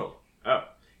like, oh,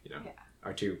 you know, Yeah.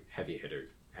 our two heavyweighters.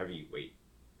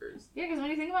 Yeah, because when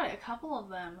you think about it, a couple of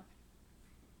them,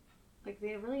 like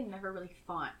they really never really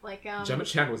fought. Like Gemma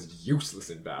Chan was useless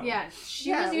in battle. yeah, she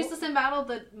Yeah, was useless in battle.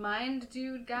 The mind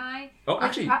dude guy. Oh, Like,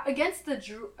 actually, against the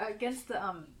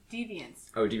deviants,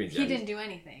 oh, Demons. he Yeah, didn't do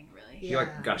anything really. he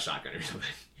like got a shotgun or something,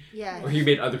 Yeah. or he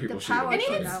made other people The shoot him. power And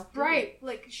Well, even now- Sprite,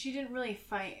 like she didn't really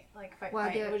fight. Well,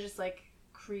 It there- was just like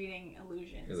creating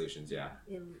illusions. Illusions, yeah.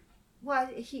 Well,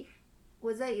 he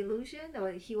was that illusion,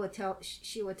 or she would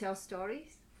tell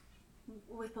stories.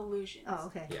 With illusions. Oh,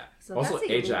 okay. Yeah. So Also, that's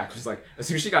illusion. Ajax was like, as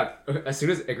soon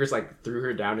as Icarus like threw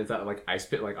her down into that like ice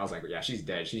pit, like I was like, yeah, she's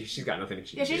dead. She's got nothing.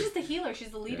 She Yeah, can she's do. just the healer. She's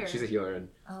the leader. Yeah, she's a healer, and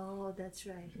Oh, that's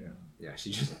right. yeah,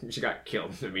 she got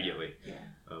killed immediately. Yeah.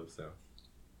 So,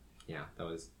 yeah, that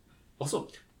was also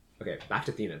okay. Back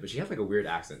to Athena, but she had like a weird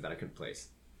accent that I couldn't place.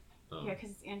 Yeah, because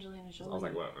it's Angelina I Jolie. was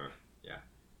like, whoa, yeah.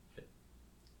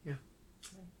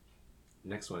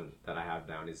 Next one that I have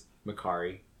down is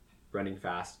Makari, running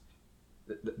fast,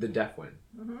 the deaf one.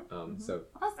 So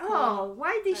That's cool. Oh,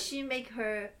 why did she make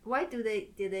her? Why did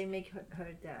they make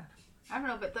her deaf? I don't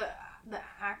know, but the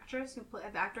actor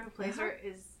who plays her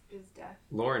is deaf.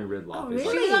 Lauren Ridloff. Oh, is She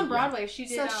really? was on Broadway. She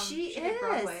did. So she did is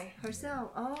Broadway.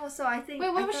 herself. Oh, so I think. Wait,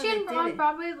 I what was thought she they in did on it.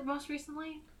 Broadway most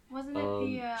recently? Wasn't it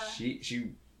the?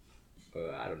 She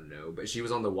I don't know, but she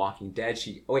was on The Walking Dead.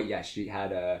 She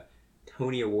had a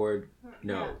Tony Award.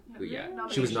 No, yeah,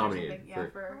 she was nomination or nominated something. Yeah, for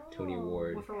for Tony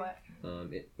Award. for what?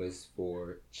 It was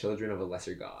for Children of a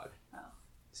Lesser God. Oh.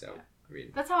 So I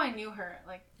mean, That's how I knew her.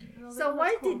 Like. I was So like, oh, why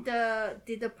that's cool.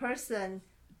 did the person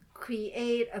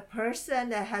create a person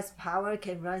that has power,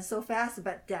 can run so fast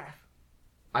but deaf?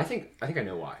 I think I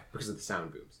know why, because of the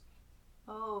sound booms.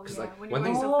 Oh 'Cause, yeah, like, when one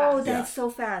you're thing- going so Oh, fast. that's so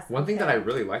fast. One thing that Okay. I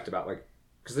really liked about like,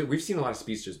 because we've seen a lot of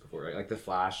speedsters before, right? Like the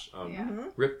Flash, Yeah.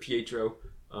 Rip Pietro,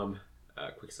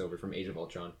 Quicksilver from Age of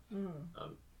Ultron.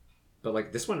 But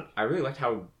like this one, I really liked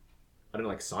how, I don't know,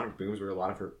 like sonic booms were a lot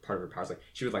of part of her powers. Like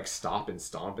she would like stop and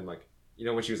stomp and like, you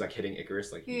know, when she was like hitting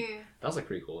Icarus, like Yeah. that was like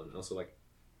pretty cool. And also like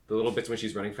the little bits when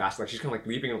she's running fast, like she's kind of like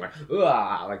leaping and like,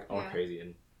 ah, like all Yeah. crazy.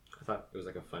 And I thought it was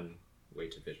like a fun way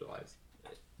to visualize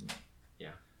it. Yeah.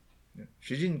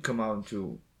 She didn't come out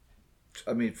until,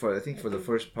 I mean, for the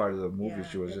first part of the movie, Yeah,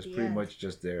 she was at just the pretty end. much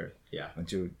just there. Yeah.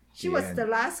 Until She the was end. the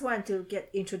last one to get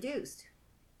introduced.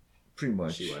 Pretty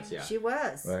much. She was, yeah. She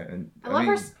was. Right, and I love mean,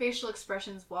 her facial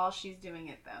expressions while she's doing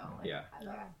it, though. Like, Yeah.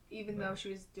 Even though she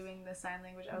was doing the sign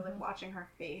language, I was like watching her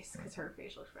face because her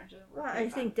facial expressions were. Well, pretty I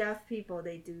fun. think deaf people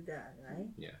they do that, right?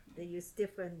 Yeah. They use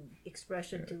different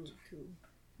expression to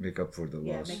make up for the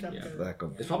loss, make up Yeah. the lack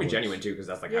of. It's probably words. genuine too, because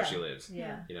that's like Yeah. how she lives.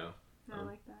 yeah. You know. I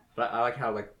like that. But I like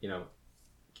how like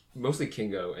mostly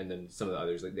Kingo and then some of the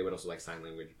others like they would also like sign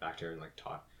language back to her and like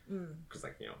talk because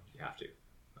like you have to.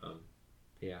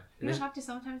 Yeah. You don't have to.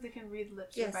 Sometimes they can read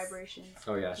lips Yes. or vibrations.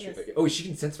 Oh yeah. Yes. She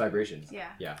can sense vibrations. Yeah.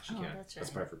 Yeah, she Oh, can. that's That's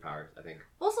right. part of her powers, I think.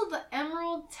 Also, the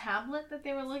emerald tablet that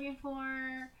they were looking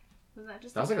for, was that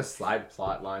just? That was like a slide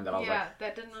plot line that I was yeah, like,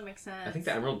 that didn't really make sense. I think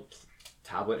the emerald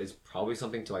tablet is probably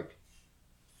something to like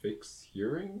fix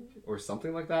hearing or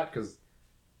something like that because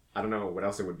I don't know what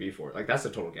else it would be for. Like that's a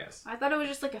total guess. I thought it was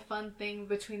just like a fun thing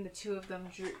between the two of them,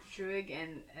 Druig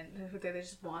and who they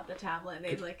just want the tablet. And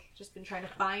they've like just been trying to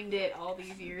find it all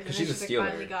these years, and then She's a she's like stealer.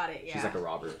 finally got it. Yeah. She's like a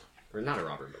robber, or not a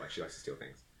robber, but like she likes to steal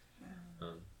things.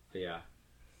 But yeah.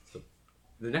 So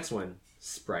the next one,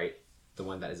 Sprite, the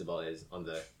one that Isabella is on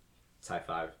the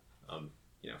Sci-Fi,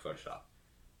 Photoshop.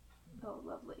 Oh,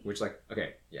 lovely. Which like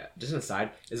okay, yeah. Just an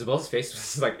aside, Isabella's face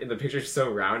was like in the picture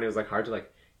so round, it was like hard to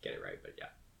like get it right. But yeah.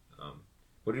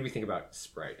 What did we think about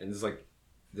Sprite? And this is like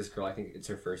this girl. I think it's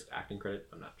her first acting credit.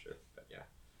 I'm not sure, but yeah,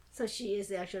 So she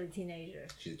is actually a teenager.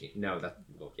 she's a teen. No, that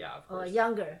well, yeah, of Or course.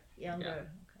 younger. Yeah. Okay.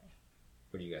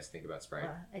 What do you guys think about Sprite?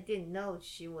 I didn't know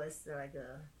she was like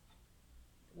a.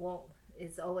 Well,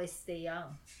 it's always stay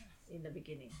young in the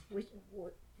beginning.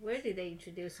 Where did they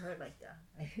introduce her like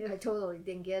that? I totally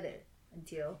didn't get it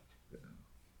until.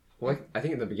 Well, like, I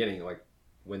think in the beginning, like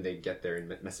when they get there in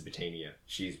Mesopotamia,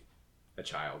 she's a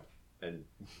child, and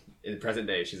in the present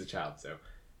day, she's a child. So,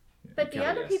 But you the kinda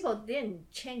other guess. people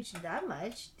didn't change that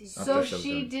much. So After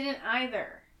she shutdown. didn't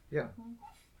either. Yeah.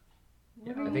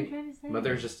 What I are you think trying to say?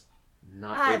 Mother's just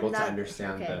not Ah, able to not-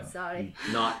 understand okay, the sorry.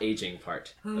 not aging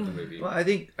part of the movie. Well, I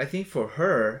think for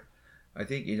her, I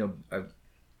think I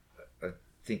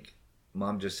think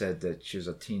Mom just said that she was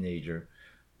a teenager,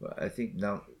 but I think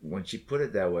now when she put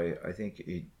it that way, I think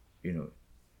it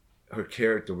her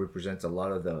character represents a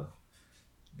lot of the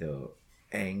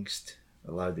angst,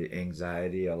 a lot of the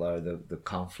anxiety, a lot of the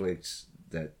conflicts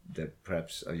that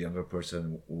perhaps a younger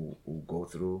person will go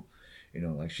through.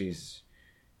 Like she's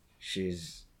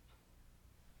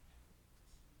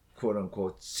quote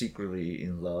unquote secretly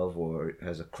in love or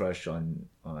has a crush on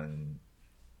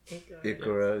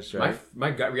Icarus, right?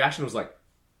 My gut reaction was like,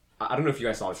 I don't know if you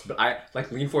guys saw this, but I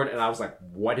like leaned forward and I was like,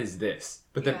 what is this?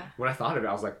 But then Yeah. when I thought of it,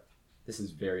 I was like, this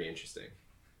is very interesting,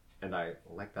 and I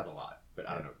like that a lot. But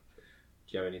I don't know. Do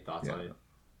you have any thoughts on it?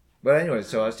 But anyway,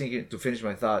 so I was thinking, to finish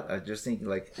my thought, I just think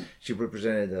like she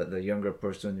represented the younger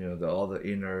person, all the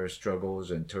inner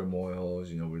struggles and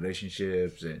turmoils,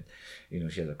 relationships, and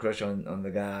she has a crush on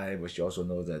the guy, but she also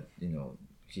knows that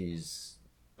he's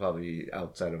probably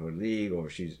outside of her league, or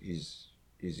he's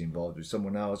involved with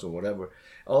someone else or whatever,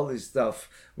 all this stuff.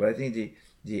 But I think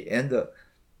at the end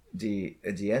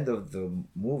of the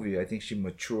movie, I think she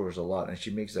matures a lot, and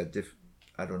she makes that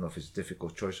I don't know if it's a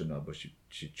difficult choice or not, but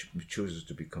she chooses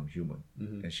to become human,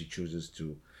 and she chooses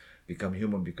to become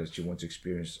human because she wants to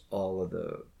experience all of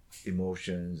the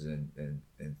emotions and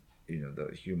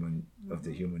the human of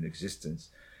the human existence,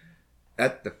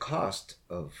 at the cost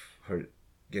of her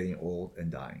getting old and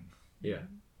dying. Yeah.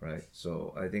 Right.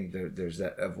 So I think there's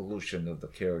that evolution of the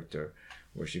character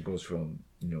where she goes from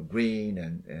green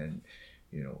and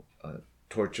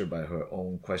tortured by her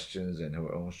own questions and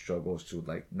her own struggles to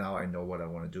like, now I know what I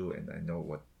want to do, and I know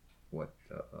what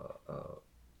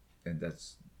and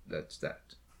that's that.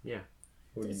 Yeah.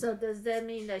 So does that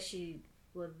mean that she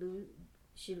would lose?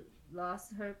 She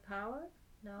lost her power?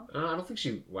 No, I don't think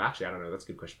she. Well, actually, I don't know. That's a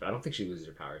good question, but I don't think she loses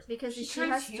her powers. because She she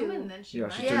turns has human, to. then she Yeah,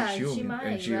 might. she Yeah, turns she human, might,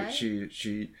 and right?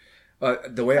 she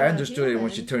the way I Become a understood it, when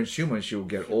human. she turns human, she will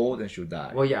get old and she'll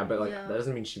die. Well, yeah, but like Yeah. that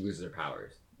doesn't mean she loses her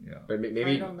powers. Yeah. But I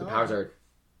maybe don't the know. powers are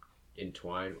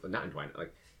entwined, well, not entwined,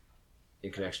 like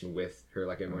in connection with her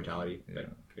like immortality. Yeah. But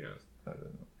who knows? I don't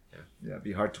know. Yeah. Yeah, it'd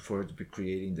be hard for her to be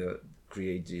create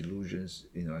the illusions,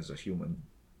 as a human.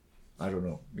 I don't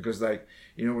know, because like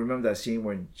remember that scene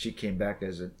when she came back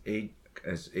as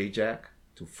Ajak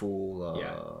to fool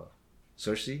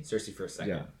Cersei. Cersei for a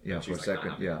second. Yeah, She for a was like,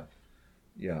 second. "Nah."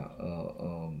 Yeah.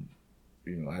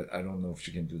 I don't know if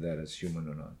she can do that as human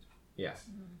or not. Yeah.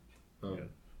 Yeah.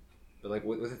 But like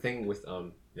with the thing with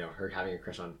her having a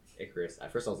crush on Icarus.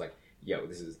 At first, I was like, "Yo,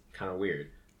 this is kind of weird,"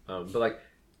 but like,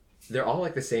 they're all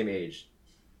like the same age,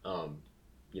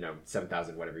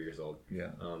 7,000 whatever years old. Yeah.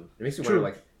 It makes me True. wonder,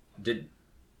 like, did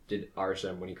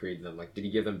Arishem, when he created them, like, did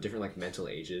he give them different like mental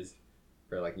ages,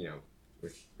 or like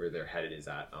with where their head is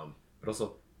at? But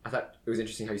also, I thought it was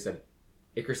interesting how you said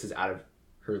Icarus is out of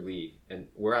her league, and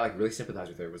where I like really sympathized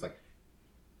with her was like,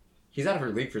 he's out of her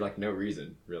league for like no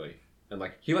reason really, and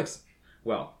like he likes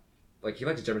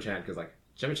Gemma Chan because like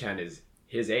Gemma Chan is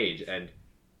his age and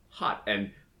hot,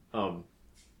 and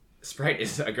Sprite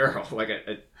is a girl, like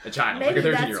a child, Maybe like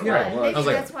a that's 13-year-old. Yeah, why. Right? well, Maybe I was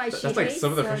like, that's why she that's like some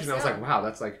of the hates questions. I was like, herself. wow,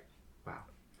 that's like, wow,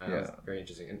 that was Yeah. very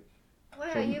interesting. And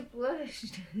Why are you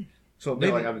blushed? So No,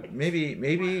 maybe, like,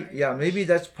 I'm- maybe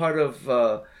that's part of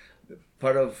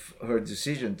her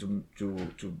decision to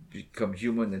become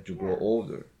human and to grow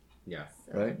older, yeah,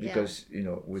 right? Yeah. Because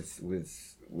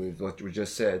with what we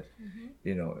just said,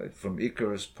 from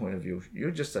Icarus' point of view,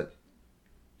 you're just a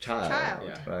child,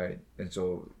 Yeah. right? And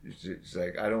so it's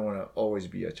like I don't want to always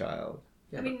be a child.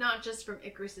 yeah. I mean, not just from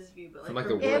Icarus's view, but like From, like,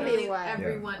 from the world. literally Everyone.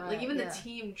 everyone. Yeah. Like even Yeah. the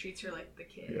team treats her like the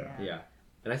kid. Yeah. Yeah,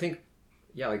 and I think,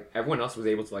 like everyone else was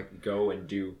able to like go and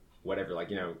do whatever. Like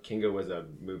Kingo was a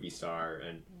movie star,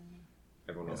 and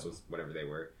everyone else was whatever they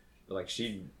were. But like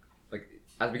she, like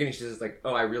at the beginning, she's just like,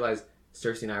 "Oh, I realized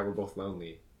Cersei and I were both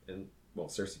lonely," and well,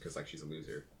 Cersei because like she's a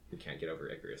loser who can't get over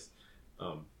Icarus,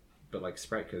 but like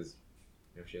Sprite because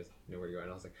she has nowhere to go. And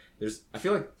I was like, I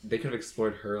feel like they could have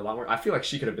explored her a lot more. I feel like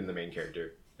she could have been the main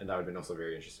character, and that would have been also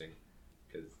very interesting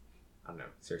because I don't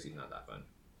know, Cersei's not that fun.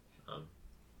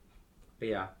 But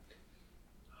yeah,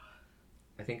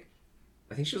 I think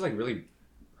she was like really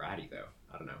bratty though.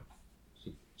 I don't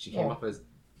know. She came Oh. up as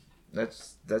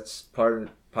That's part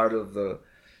of the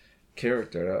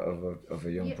character of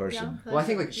a young person. well. I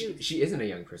think like she isn't a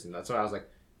young person. That's why I was like,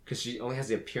 because she only has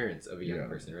the appearance of a young Yeah.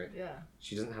 person, right? Yeah.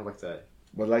 She doesn't have like the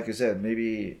But like you said,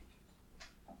 maybe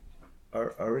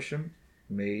Arisham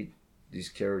made these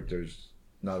characters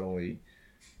not only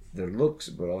their looks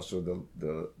but also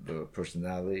the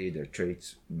personality, their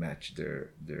traits match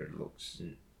their looks.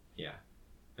 yeah.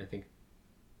 I think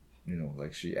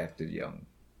Like she acted young.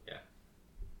 Yeah.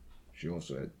 She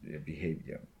also behaved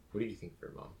young. what did you think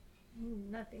for Mom?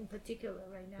 Nothing particular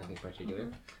right now. Nothing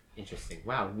particular. Interesting.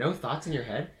 Wow, no thoughts in your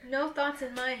head? No thoughts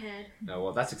in my head. No,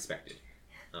 well that's expected.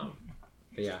 But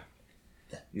yeah,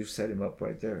 You set him up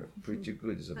right there. Pretty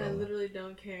good, Isabella. I literally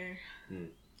don't care.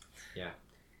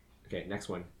 okay. Next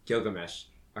one, Gilgamesh,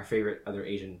 our favorite other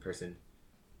Asian person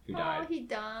who Oh, died. he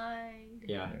died.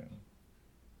 Yeah. Yeah.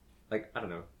 Like I don't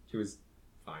know, he was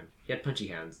fine. He had punchy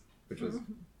hands, which was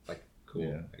like cool.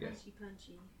 Yeah. I guess Punchy,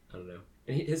 punchy. I don't know.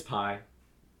 And his pie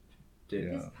did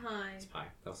Yeah. His pie. his pie.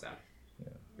 That was sad. Yeah.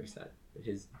 Very sad. But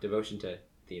his devotion to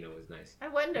Thena was nice. I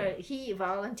wonder, he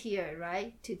volunteered,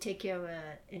 right, to take care of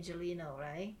Angelino,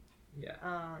 right? Yeah.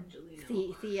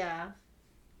 Angelino. Thea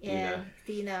and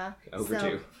Thena. Over so,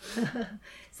 two.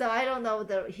 so I don't know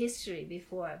the history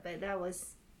before, but that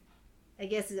was, I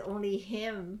guess, only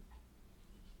him.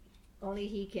 Only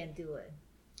he can do it.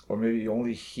 Or maybe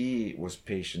only he was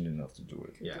patient enough to do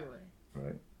it, Yeah. Do it.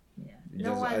 right? Yeah. He No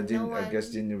doesn't- one- I guess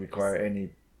didn't require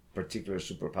any particular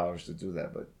superpowers to do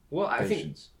that, but Well, I think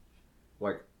patience.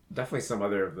 like definitely some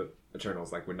other of the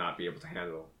Eternals like would not be able to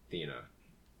handle Thena,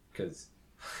 because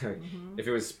if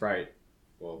it was Sprite,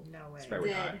 well, No way. Sprite would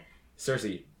Dead. die.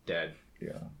 Cersei dead.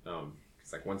 Yeah.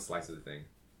 It's like one slice of the thing.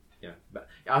 Yeah, but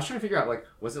I was trying to figure out like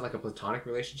was it like a platonic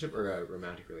relationship or a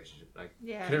romantic relationship? Like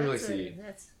Yeah, couldn't really that's see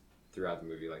that's throughout the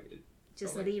movie like it,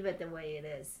 just like- leave it the way it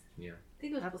is. I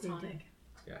think it Up was to platonic.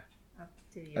 Up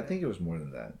to you. I think it was more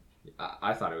than that.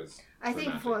 I thought it was. I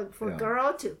think romantic. for Yeah.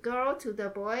 girl to the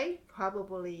boy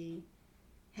probably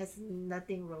has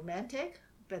nothing romantic,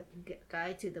 but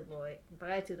guy to the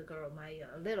girl might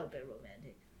a little bit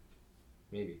romantic.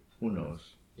 Maybe. Who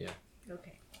knows?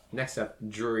 Okay. Next up,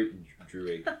 Druid.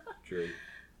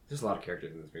 There's a lot of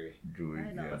characters in this movie, Druid,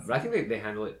 I know. yeah. but I think they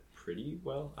handle it pretty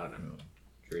well. I don't know.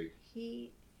 Druid.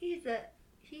 He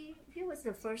was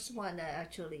the first one that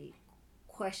actually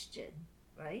questioned,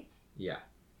 right? Yeah.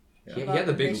 Yeah. He had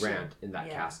the big Mission. rant in that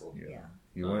Yeah. castle. Yeah.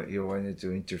 He wanted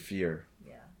to interfere.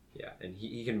 Yeah, and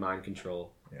he can mind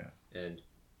control. Yeah. And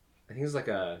I think it's like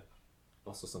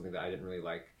also something that I didn't really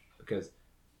like because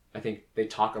I think they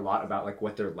talk a lot about like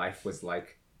what their life was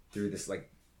like through this like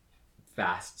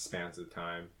vast spans of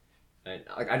time. And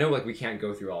like I know like we can't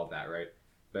go through all of that, right?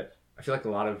 But I feel like a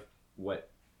lot of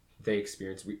what they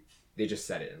experienced, they just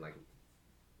said it and like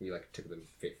we like took them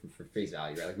for face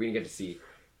value, right? Like we didn't get to see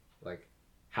like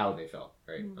how they felt,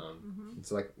 right? And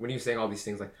so like when he was saying all these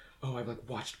things like, oh, I've like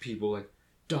watched people like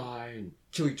die and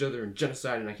kill each other and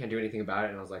genocide, and I can't do anything about it.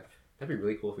 And I was like, that'd be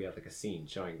really cool if we had like a scene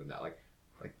showing them that, like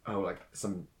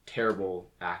some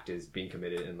terrible act is being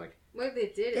committed, and like What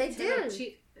they did? They did.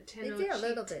 They did a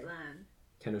little bit.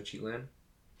 Tenochtitlan.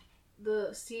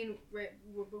 The scene right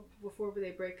before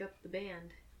they break up the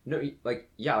band. No,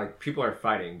 like people are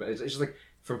fighting, but it's just like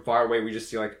from far away we just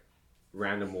see like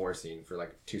random war scene for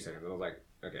like 2 seconds. And I was like,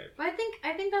 okay. But I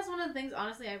think that's one of the things.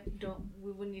 Honestly,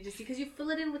 we wouldn't need to see because you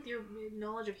fill it in with your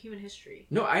knowledge of human history.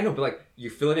 No, I know, but like you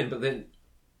fill it in, but then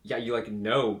you like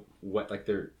know what like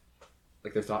their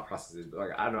thought process is. But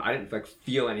like I don't know, I didn't like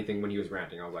feel anything when he was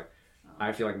ranting. I was like,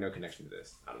 I feel like no connection to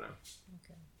this. I don't know.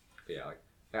 Okay. But yeah, like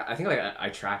I think like I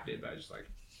tracked it, but I just like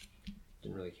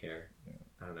didn't really care. Yeah.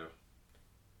 I don't know.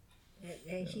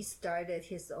 And he started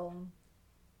his own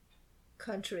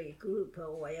country group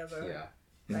or whatever. Yeah.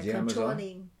 In By the Amazon?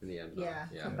 controlling, In the end.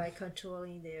 yeah, by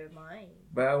controlling their mind.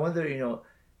 But I wonder,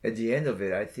 at the end of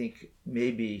it, I think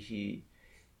maybe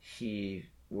he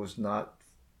was not.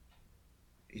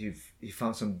 He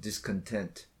found some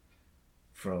discontent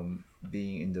from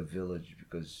being in the village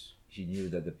because he knew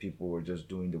that the people were just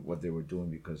doing what they were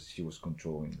doing because he was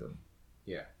controlling them.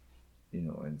 Yeah.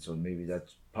 And so maybe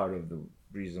that's part of the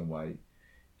reason why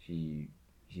he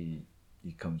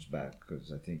comes back,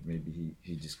 because I think maybe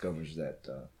he discovers that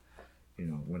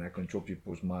when I control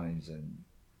people's minds, and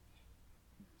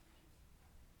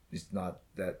it's not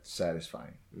that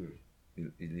satisfying.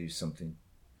 It leaves something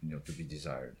to be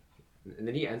desired. And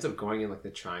then he ends up going in like the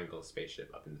triangle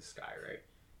spaceship up in the sky, right?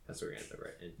 That's where he ends up,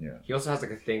 right? And Yeah. he also has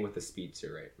like a thing with the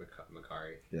speedster, right?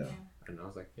 Makari. Yeah. And I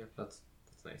was like, yeah, that's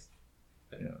nice.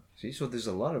 Yeah. See, so there's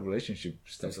a lot of relationship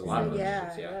stuff. There's a lot of going on.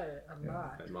 relationships, a Yeah.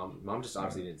 lot. But mom just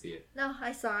obviously didn't see it. No,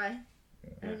 I saw it.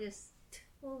 Yeah. I just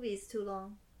movie is too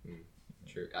long.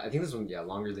 Sure. I think this one,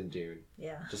 longer than Dune.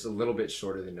 Yeah. Just a little bit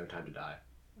shorter than No Time to Die.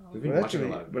 Oh. We've been watching a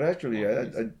lot of. But actually, long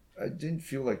movies. I didn't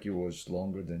feel like it was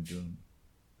longer than June.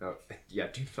 Oh, yeah,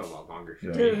 Dune felt a lot longer. For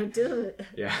Yeah. me. Dude,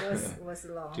 Yeah. was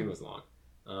long. Dune was long.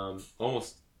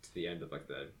 Almost to the end of like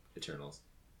the Eternals.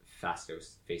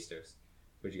 Phastos.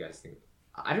 What did you guys think?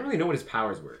 I don't really know what his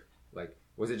powers were. Like,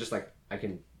 was it just like I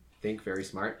can think very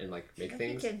smart and like make I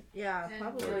things? think And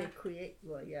probably create.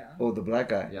 Well, yeah. Oh, the black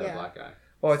guy. Yeah, Yeah. the black guy.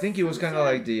 Oh, I think he was kind of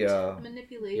like the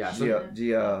manipulation. Yeah, what do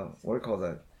you call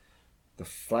that? The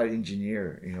flight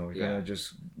engineer. He kind Yeah. of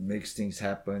just makes things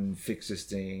happen, fixes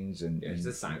things, and Yeah, he's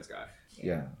a science guy.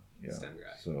 yeah. STEM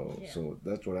guy. So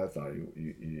that's what I thought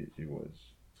he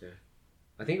was.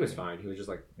 I think he was fine. He was just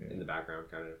like Yeah. in the background,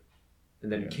 kind of.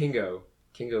 And then Yeah.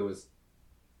 Kingo was.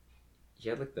 He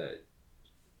had like the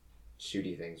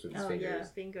shooty things with his Oh fingers.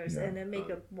 yeah, fingers, Yeah. and then make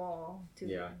a wall too.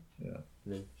 Yeah.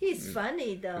 Yeah. He's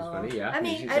funny though. funny, yeah. I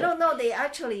mean, He's I don't know. They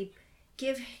actually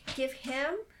give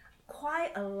him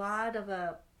quite a lot of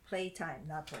a playtime.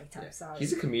 Not playtime. Yeah. Sorry.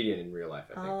 He's a comedian in real life,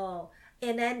 I think. Oh,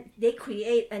 and then they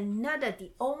create another.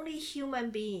 The only human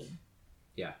being.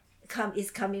 Yeah. Is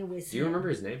coming with. Do you him. remember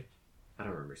his name? I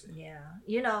don't remember his name.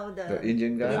 Yeah, The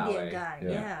Indian guy. Indian Yahweh. guy. Yeah.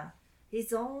 Yeah.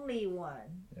 He's only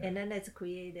one, Yeah. and then it's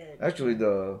created. Actually,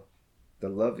 the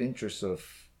love interest of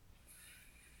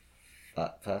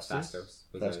Phastos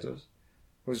Phastos.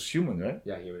 was human, right?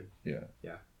 Yeah, human.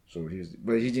 Yeah. So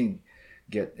but he didn't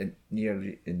get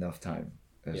nearly enough time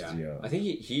as Yeah. the. I think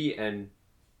he and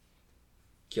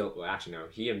he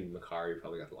and Makari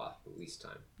probably got the least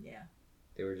time. Yeah.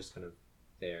 They were just kind of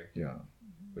there, Yeah.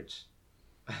 which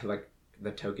like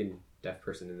the token deaf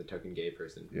person and the token gay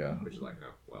person. Yeah. Which is like,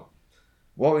 oh well.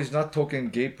 Well, it's not token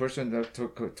gay person, not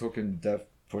token deaf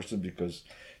person, because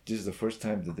this is the first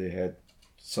time that they had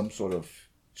some sort of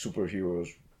superheroes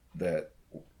that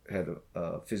had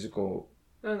a physical.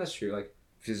 No, that's true. Like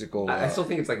I I still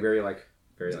think it's like very like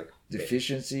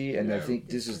deficiency, and I Yeah. think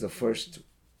this is the first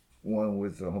one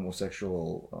with the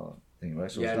homosexual thing,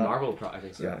 right? So yeah, it's and not, Marvel. I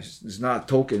think so. yeah, it's not a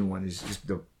token one. It's just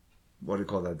the what do you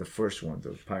call that? The first one,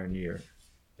 the pioneer.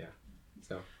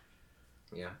 So,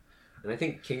 yeah, and I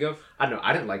think Kingo. I don't know.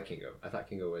 I didn't like Kingo. I thought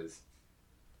Kingo was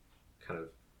kind of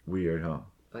Weird, huh?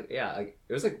 like it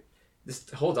was like this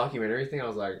whole documentary thing. I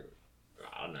was like,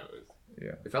 I don't know.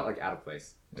 It felt like out of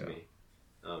place to Yeah. me.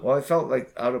 Well, it felt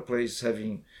like out of place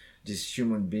having this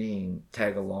human being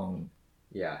tag along.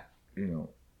 Yeah,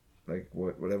 Like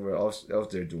whatever else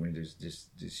they're doing, this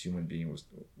human being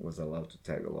was allowed to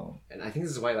tag along. and I think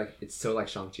this is why like it's so like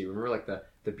Shang-Chi. Remember like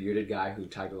the bearded guy who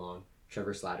tagged along,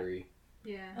 Trevor Slattery.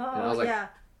 Yeah. And I Oh was like, yeah,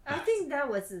 I think that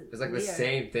was. It's like weird. the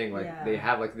same thing. Like Yeah. they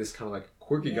have like this kind of like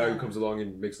quirky guy who Yeah. comes along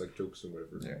and makes like jokes and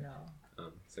whatever. Yeah.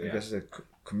 No. So I yeah. guess the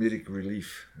comedic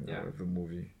relief Yeah. of the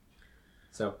movie.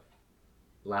 So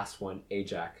last one,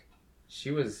 Ajak.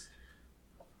 She was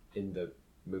in the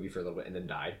movie for a little bit and then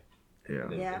died. Yeah.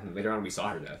 And then, Yeah. and later on, we saw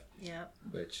her death, Yeah.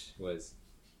 which was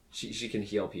she can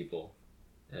heal people.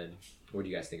 And what do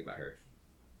you guys think about her?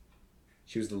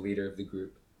 She was the leader of the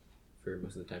group for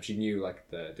most of the time. She knew like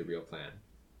the real plan.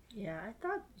 Yeah, I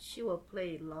thought she will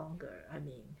play longer. I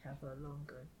mean, have a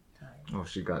longer time. Oh,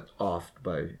 she got offed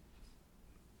by.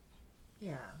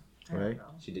 Yeah, I Right. don't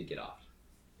know. She did get off.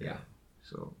 Yeah.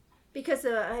 So Because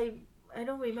I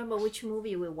don't remember which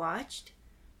movie we watched.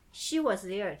 She was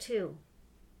there too.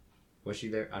 Was she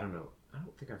there? I don't know. I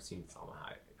don't think I've seen Salma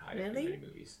Hayek in Really? many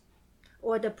movies.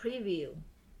 Or the preview.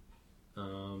 I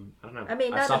don't know. I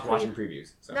mean, I not stopped the watching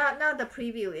previews. So. Not the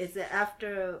preview. It's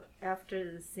after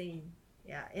the scene.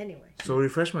 Yeah. Anyway. So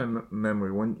refresh my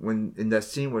memory. When in that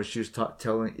scene where she was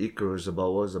telling Icarus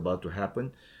about what was about to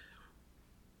happen,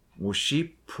 was she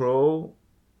pro,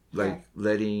 like Yes.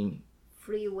 letting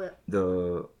Free will.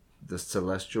 the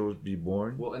Celestials be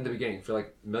born? Well, in the beginning, for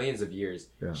like millions of years,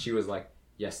 Yeah. she was like,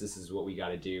 "Yes, this is what we got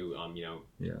to do. You know,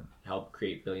 Yeah. help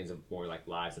create billions of more like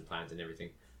lives and plans and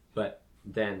everything." But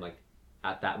then, like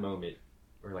at that moment,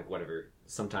 or like whatever,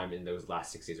 sometime in those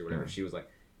last 6 days or whatever, Yeah. she was like,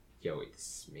 "Yo, wait,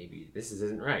 this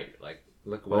isn't right. Like,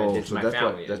 look what I did to so my that's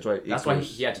family." why that's And why that's why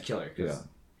Icarus- he had to kill her. 'Cause,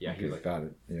 Yeah. yeah, he Okay, was like, got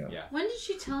it. Yeah. yeah. When did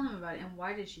she tell him about it, and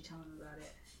why did she tell him about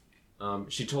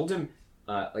it? She told him,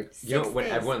 like, you know, 6 when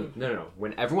days. everyone, no,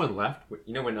 when everyone left,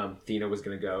 you know, when Thena was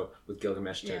gonna go with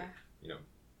Gilgamesh to, Yeah. you know,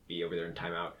 be over there in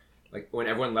timeout, like when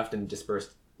everyone left and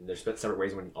dispersed, in their separate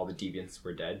ways when all the deviants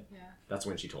were dead. Yeah. That's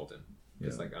when she told him.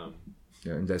 It's Yeah. like,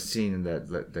 Yeah, in that scene in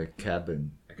that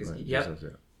cabin. because like, he had, this was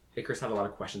it. Icarus had a lot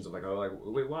of questions of like, oh, like,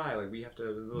 wait, why? Like, we have to.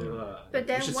 Blah, blah, blah. But We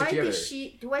then should stick why did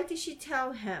together. why did she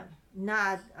tell him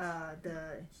not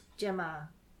the Gemma?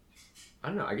 I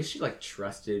don't know. I guess she like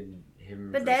trusted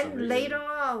him. But for then some reason. later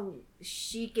on,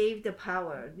 she gave the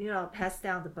power. You know, passed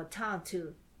down the baton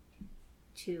to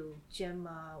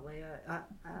Gemma. Where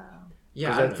yeah,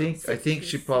 Because I, I don't know. think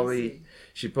she probably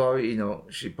she probably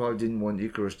didn't want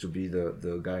Icarus to be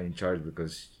the guy in charge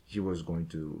because he was going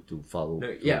to follow.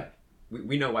 No, yeah,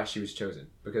 we know why she was chosen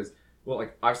because, well,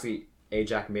 like obviously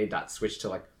Ajax made that switch to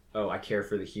like, oh, I care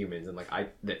for the humans and like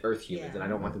the Earth humans Yeah. and I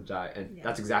don't want them to die, and Yeah.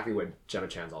 that's exactly what Gemma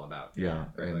Chan's all about. Yeah,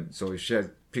 Right, and like- so if she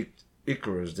had picked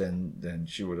Icarus, then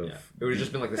she would have. Yeah, it would have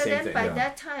just been like the But same then thing. by Yeah.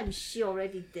 that time, she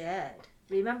already dead.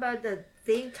 Remember the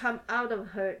thing come out of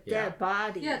her Yeah. dead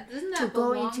body. Yeah, doesn't To that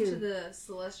go belong into- to the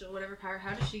celestial whatever power?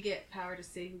 How does she get power to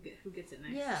say who gets it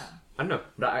next? Yeah. I don't know,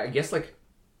 but I guess like,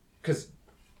 cause,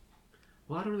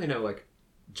 well, I don't really know. Like,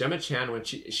 Gemma Chan when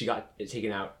she got it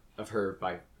taken out of her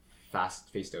by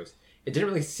Fastos, it didn't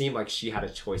really seem like she had a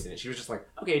choice in it. She was just like,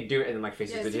 okay, do it, and then like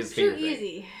Fastos Yeah, did it his seems too finger thing.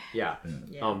 easy. Yeah.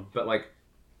 Yeah. But like,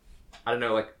 I don't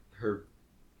know, like her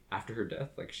after her death,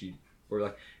 like she or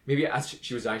like maybe as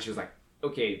she was dying, she was like,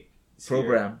 okay, Sphere.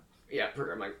 program. Yeah,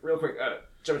 program. Like real quick,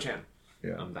 Gemma Chan.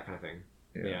 Yeah. That kind of thing.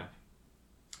 Yeah. Yeah.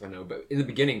 I don't know, but in the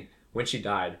beginning when she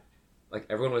died, like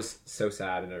everyone was so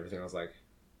sad and everything. I was like,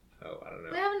 oh, I don't I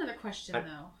know. have another question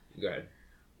though. Go ahead.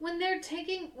 When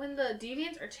the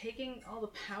deviants are taking all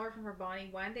the power from her body,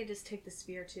 why didn't they just take the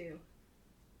sphere too?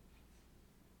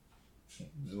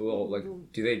 Well, like,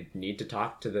 do they need to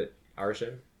talk to the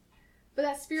Arishim? But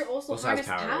that sphere also Also has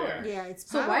harnessed power, power. Yeah, it's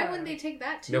So power. why wouldn't they take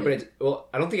that too? No, but well,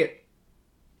 I don't think it.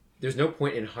 There's no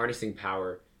point in harnessing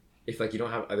power if like you don't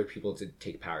have other people to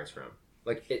take powers from.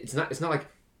 Like it's not like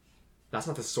that's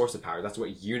not the source of power. That's what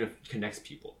connects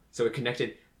people. So it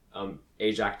connected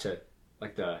Ajax to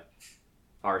like the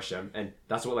Arishim, and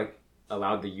that's what like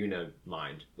allowed the Una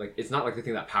mind. Like it's not like the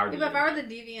thing that powered. Yeah, the but if I were Una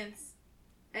the deviants,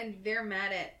 and they're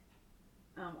mad at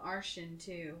Arshin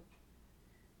too,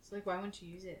 so like why wouldn't you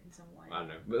use it in some way? I don't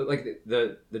know, but like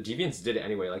the deviants did it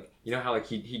anyway. Like you know how like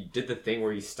he did the thing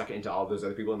where he stuck it into all those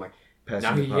other people and like Passing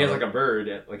now the he has power. like a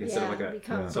bird like instead of like a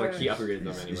become so like he birds. upgraded them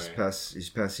Yeah. anyway. He's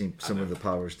passing some of the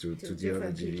powers to To the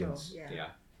other different people. deviants. Yeah. Yeah.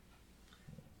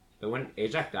 But when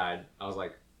Ajax died, I was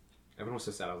like, everyone was so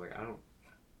sad. I was like,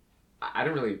 I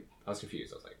didn't really. I was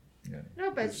confused. I was like, No,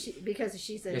 but because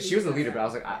she's a yeah, she was the leader, but I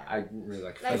was like, Yeah. I didn't really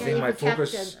like. Like I think even my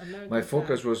focus- Captain America. My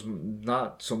focus was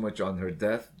not so much on her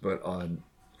death, but on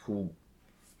who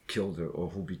killed her or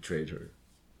who betrayed her.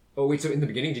 Oh wait, so in the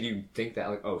beginning, did you think that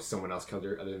like, oh, someone else killed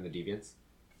her other than the deviants?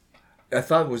 I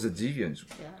thought it was the deviants.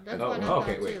 Yeah, that's Oh, what I oh, thought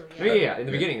okay, wait. too. No, yeah. In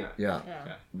the beginning, Yeah.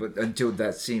 Yeah. But until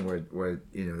that scene where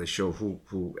they show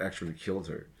who actually killed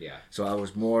her. yeah. So I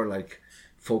was more like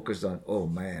focused on, oh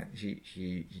man,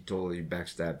 he totally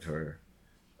backstabbed her,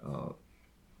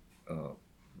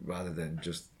 rather than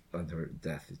just on her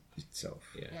death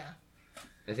itself. Yeah. Yeah.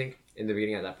 I think in the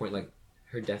beginning at that point, like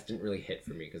her death didn't really hit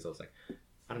for me because I was like,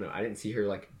 I don't know, I didn't see her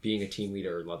like being a team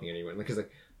leader or loving anyone. Because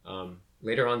like,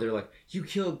 later on they're like, you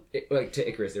killed like to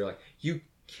Icarus. They're like, you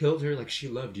killed her, like she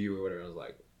loved you or whatever. I was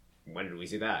like, when did we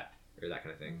see that or that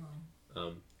kind of thing?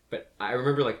 But I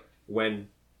remember like when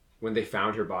they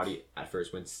found her body at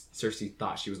first, when Cersei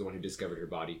thought she was the one who discovered her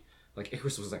body, like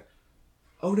Icarus was like,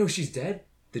 oh no, she's dead.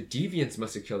 The deviants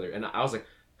must have killed her. And I was like,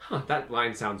 huh, that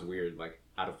line sounds weird, like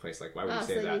out of place. Like why would you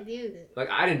say so that? you knew that. Like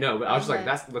I didn't know, but I was just like, Okay.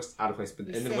 that looks out of place. But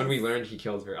Makes and then when we sense. learned he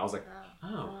killed her, I was like,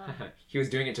 oh, he was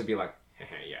doing it to be like,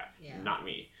 yeah, Yeah. not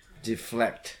me.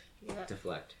 Deflect. Yeah.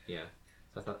 Deflect, yeah.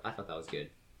 So I thought that was good.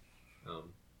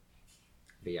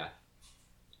 But yeah,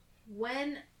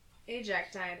 When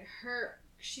Ajax died,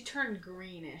 she turned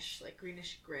greenish, like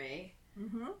greenish gray.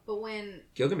 Mm-hmm. But when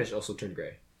Gilgamesh also turned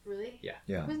gray. really, Yeah.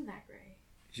 Yeah. wasn't that gray?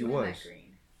 He Wasn't was. that green?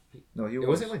 No, he It was.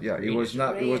 wasn't, like, yeah, it greenish. was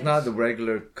not. It was not the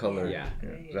regular color. Yeah.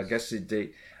 I guess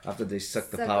they after they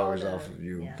suck the Suck powers all the- off of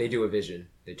you. yeah. They do a vision.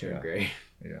 They turn Yeah. gray.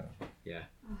 Yeah.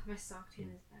 Oh, my sock tan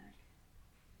is back.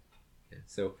 Yeah.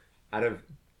 So out of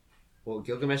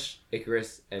Gilgamesh,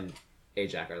 Icarus, and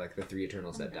Ajax are like the three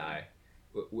Eternals that die.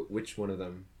 Which one of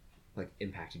them like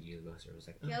impacted you the most, or was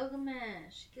like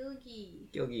Gilgamesh, Gilgi,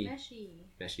 Gilgi, Meshi.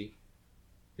 Meshi?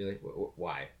 Really?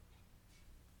 Why?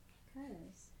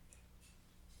 Because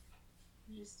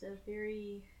just a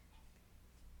very.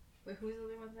 Wait, who was the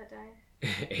other one that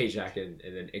died? Ajax and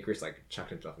then Icarus like chucked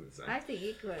himself in the sun. I think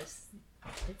Icarus,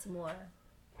 it's more.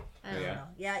 I don't Yeah. know.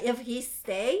 Yeah, if he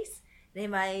stays, they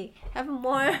might have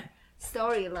more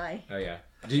storyline. Oh yeah.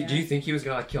 Do you think he was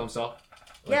gonna like kill himself?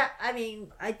 Like- Yeah, I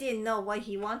mean, I didn't know what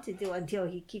he wanted to do until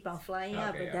he keep on flying up,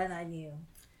 Okay, but yeah. then I knew.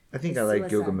 I think It's I like suicide.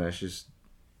 Gilgamesh. He's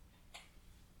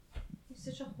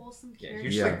such a wholesome Yeah, character. he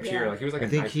was just like Yeah. pure. Like he was like. I a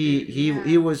think nice he baby. he Yeah.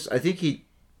 he was. I think he.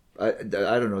 I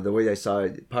don't know the way I saw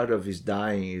it. Part of his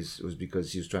dying was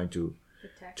because he was trying to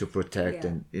protect, Yeah.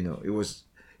 and it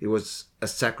was a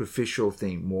sacrificial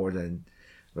thing more than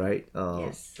right.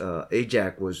 Yes.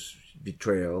 Ajax was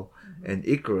betrayal, and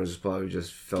Icarus probably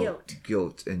just felt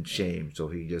guilt and shame, so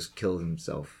he just killed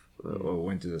himself or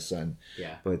went to the sun.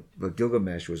 Yeah. But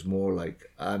Gilgamesh was more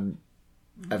like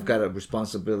I've got a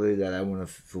responsibility that I want to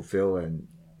fulfill, and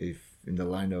if in the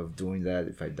line of doing that,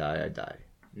 if I die, I die.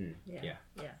 Yeah.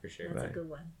 For sure. That's Right. a good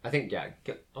one. I think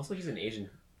also he's an Asian.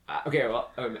 Okay,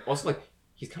 well, also like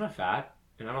he's kind of fat,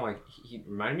 and I don't know, like he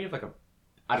reminded me of like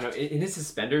I don't know, in his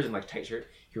suspenders and like tight shirt,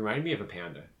 he reminded me of a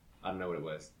panda. I don't know what it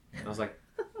was. And I was like,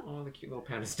 oh, the cute little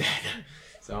panda's dead.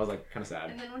 So I was like kind of sad.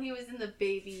 And then when he was in the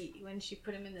baby, when she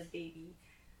put him in the baby.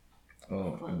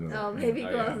 Oh, Oh, maybe Oh,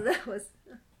 yeah. that was.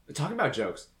 But talking about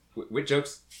jokes, which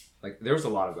jokes? Like there was a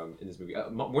lot of them in this movie,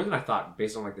 more than I thought,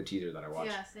 based on like the teaser that I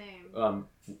watched. Yeah, same.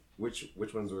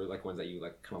 Which ones were like ones that you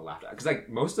like kind of laughed at? Because like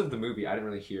most of the movie, I didn't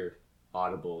really hear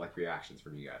audible like reactions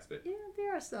from you guys. But Yeah,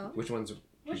 there are some. which ones?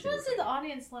 Which ones did the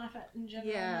audience laugh at in general?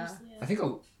 Yeah. Mostly? I think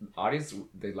the audience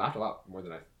they laughed a lot more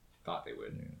than I thought they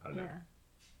would. I don't know. Yeah.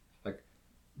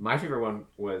 My favorite one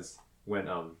was when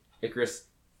Icarus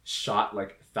shot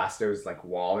like Fasto's like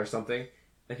wall or something,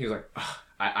 and he was like, "Ugh,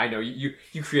 I know you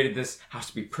created this house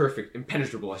to be perfect,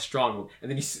 impenetrable, a stronghold."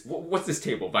 And then what's this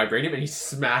table? Vibranium, and he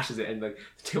smashes it, and like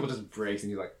the table just breaks,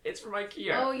 and he's like, "It's from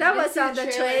IKEA." Oh, you That didn't was see on the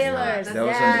trailers. trailers. That's That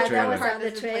was the on the part trailer. that That was on the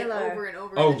that's played trailer. Over and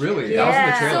over Oh, in the really? trailer. That was in the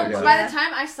Yeah. trailer. So yeah. by the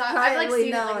time I saw it, I've like Finally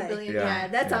seen it like know a it. billion Yeah.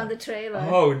 times. That's Yeah. on the trailer.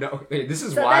 Oh no! Hey, this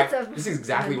is So why. that's a- This is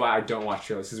exactly why I don't watch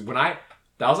trailers. Because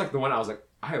that was like the one I was like,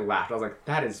 I laughed. I was like,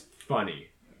 that is funny.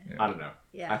 I don't know.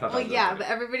 Yeah. I thought that Well, was yeah, really but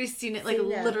everybody's seen it like Seen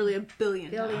that. literally a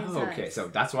billion Billion. times. funny. Oh, okay, so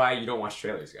that's why you don't watch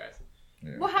trailers, guys.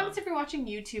 What happens if you're watching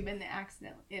YouTube and the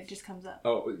accident it just comes up?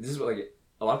 Oh, this is what like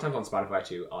a lot of times on Spotify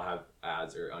too. I'll have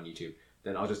ads or on YouTube.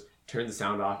 Then I'll just turn the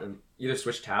sound off and either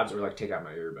switch tabs or like take out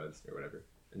my earbuds or whatever,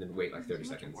 and then wait like 30 Too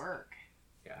much seconds. work.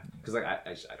 Yeah, because like I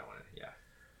don't want to. Yeah.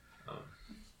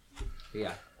 But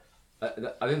yeah.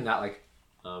 Other than that, like,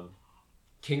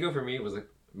 Kingo for me was like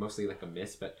mostly like a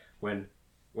miss. But when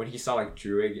he saw like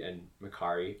Druig and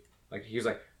Makari, like he was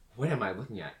like, "What am I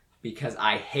looking at? Because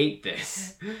I hate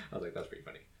this." I was like, "That's pretty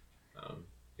funny."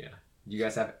 Yeah. Do you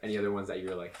guys have any other ones that you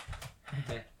were like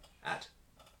at?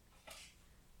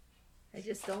 I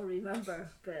just don't remember,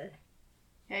 but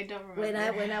Yeah, I don't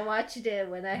remember. when I watched it,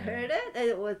 when I heard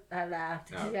it, I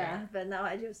laughed. Okay. Yeah, but now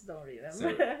I just don't remember.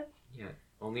 So- Yeah.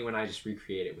 Only when I just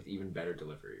recreate it with even better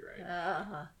delivery, right?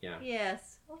 Uh-huh. Yeah.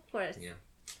 Yes, of course. Yeah.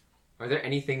 Are there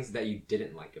any things that you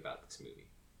didn't like about this movie?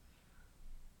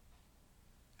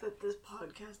 That this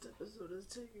podcast episode is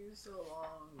taking so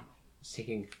long. It's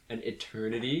taking an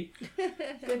eternity.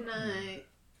 Good night.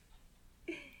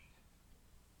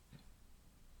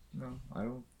 No, I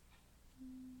don't.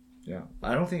 Yeah,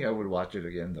 I don't think I would watch it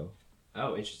again though.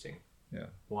 Oh, interesting. Yeah.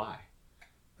 Why?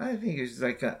 I think it's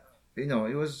like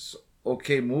it was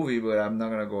okay movie, but I'm not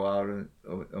gonna go out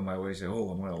on my way and say, "Oh,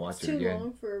 I'm gonna watch It's it too again."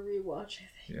 long for a rewatch, I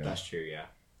think. Yeah. That's true. Yeah.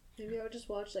 Maybe I would just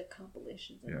watch like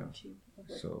compilations on Yeah. YouTube. Of,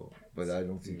 like, So, parts. but I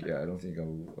don't think. Yeah, I don't think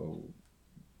I'll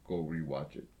go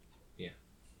rewatch it.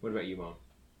 What about you, Mom?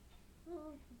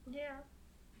 Yeah.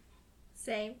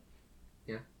 Same.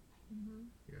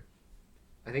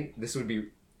 I think this would be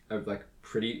a like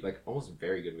pretty like almost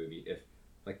very good movie if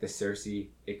like the Cersei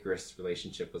Icarus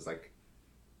relationship was like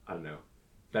I don't know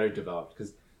better developed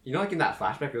because you know like in that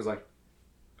flashback it was like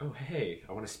oh hey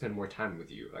I want to spend more time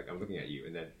with you like I'm looking at you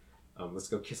and then let's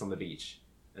go kiss on the beach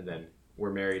and then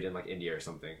we're married in like India or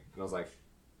something and I was like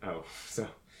oh so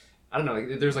I don't know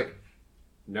like there's like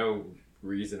no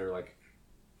reason or like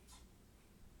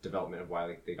development of why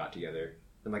like they got together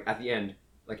and like at the end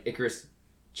like Icarus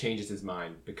changes his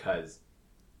mind because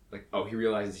like oh he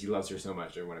realizes he loves her so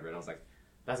much or whatever and I was like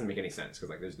that doesn't make any sense because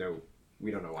like there's no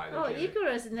we don't know why they're Oh, together.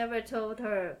 Icarus never told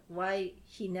her why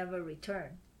he never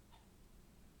returned.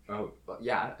 Oh well,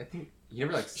 yeah I think he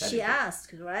never like said She it.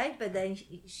 asked, right? But then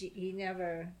he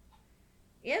never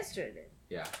answered it.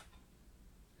 Yeah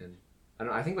and I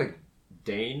don't know I think like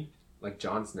Dane like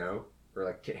Jon Snow or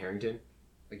like Kit Harington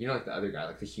like you know like the other guy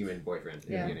like the human boyfriend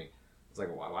in Yeah. the beginning it's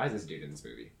like why is this dude in this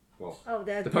movie well Oh,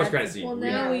 that the post-credit scene Well, we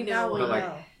now know. we know. Now we But, like,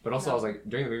 know. But also, No. I was like,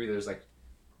 during the movie, there's like,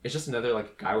 it's just another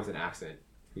like guy with an accent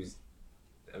who's,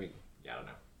 I mean, yeah, I don't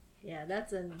know. Yeah,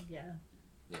 that's yeah.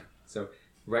 Yeah. So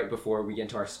right before we get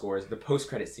into our scores, the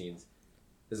post-credit scenes.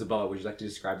 Isabella, would you like to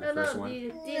describe the No, first no, one?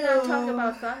 you did not talk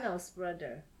about Thanos'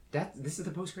 brother. This is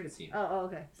the post-credit scene. Oh,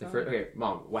 okay. The Sorry. okay,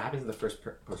 Mom, what happens in the first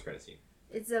post-credit scene?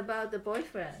 It's about the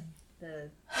boyfriend.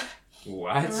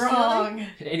 What? Wrong.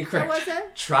 What Incorrect. was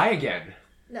it? Try again.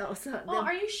 No, so Oh,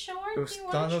 are you sure? It was Do you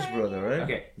wanna Thanos' try brother, again? right?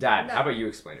 Okay, Dad, No. how about you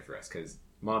explain it for us? Because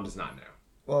Mom does not know.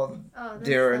 Well, oh, that's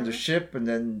they're in the Thanos. ship, and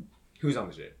then Who's on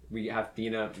the ship? We have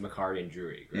Thena, Makari, and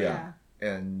Druig, right? Yeah.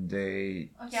 and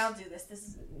they Okay, I'll do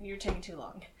this. You're taking too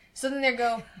long. So then they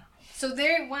go. So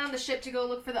they went on the ship to go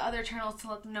look for the other Eternals to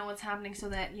let them know what's happening, so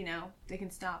that they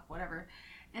can stop whatever.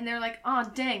 And they're like,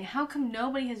 "Oh dang, how come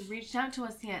nobody has reached out to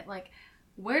us yet? Like,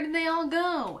 where did they all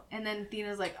go?" And then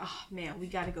Thena's like, "Oh man, we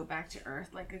got to go back to Earth.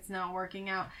 Like, it's not working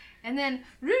out." And then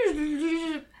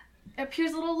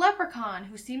appears a little leprechaun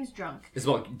who seems drunk.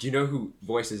 Isabella, do you know who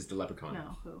voices the leprechaun?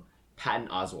 No, who? Patton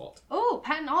Oswalt. Oh,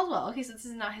 Patton Oswalt. Okay, so this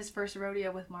is not his first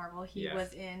rodeo with Marvel. He Yeah.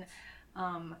 was in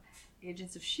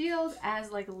Agents of S.H.I.E.L.D. as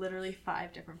like literally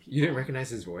 5 different people. You didn't recognize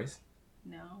his voice?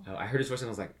 No. Oh, I heard his voice and I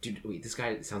was like, dude, wait, this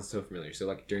guy sounds so familiar. So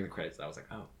like during the credits, I was like,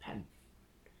 oh, Patton.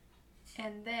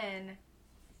 And then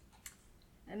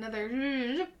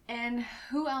another, and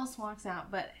who else walks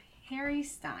out but Harry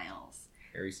Styles,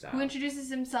 Harry Styles. who introduces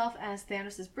himself as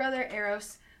Thanos' brother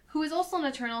Eros, who is also an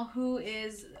Eternal, who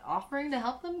is offering to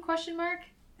help them? ?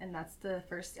 And that's the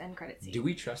first end credit scene. Do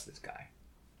we trust this guy?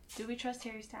 Do we trust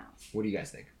Harry Styles? What do you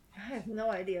guys think? I have no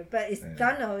idea, but it's Yeah.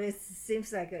 Thanos. It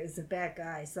seems like it's a bad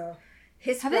guy. So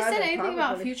his Have they brother said anything about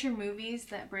probably- future movies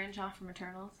that branch off from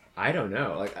Eternals? I don't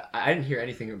know. Like, I didn't hear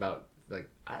anything about, like,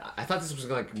 I thought this was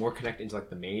going to, like, more connect into, like,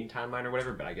 the main timeline or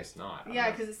whatever, but I guess not. I don't Yeah,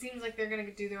 know. because it seems like they're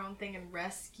gonna do their own thing and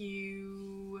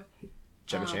rescue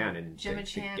Gemma Chan and Gemma the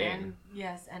Chan gang.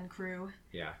 and crew.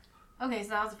 Yeah. Okay, so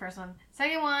that was the first one.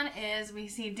 Second one is we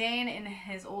see Dane in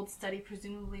his old study,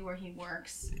 presumably where he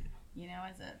works,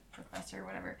 as a professor or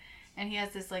whatever. And he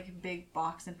has this like big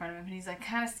box in front of him, and he's like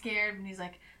kind of scared, and he's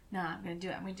like, "Nah, I'm gonna do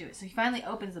it. So he finally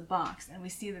opens the box, and we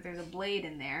see that there's a blade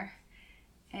in there,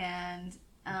 and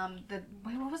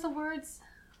what was the words?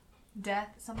 Death,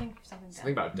 something death.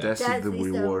 Something about death. That's That the is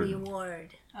reward. the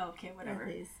reward. Oh, okay, whatever.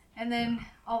 That is. And then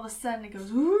all of a sudden it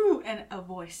goes, "Ooh," and a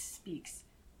voice speaks.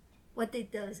 What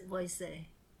did the voice say?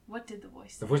 What did the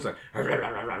voice The say? voice is like,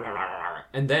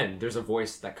 and then there's a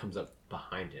voice that comes up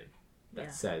behind him that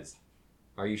Yeah. says,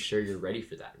 "Are you sure you're ready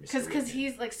for that, Mr. Because Wiccan?"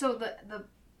 he's like, so the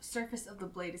surface of the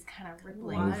blade is kind of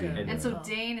rippling. Water. Moving. And so Oh.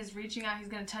 Dane is reaching out, he's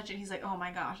gonna touch it, and he's like, "Oh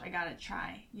my gosh, I gotta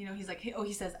try." He's like,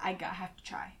 he says, "I have to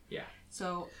try." Yeah.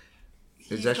 So It's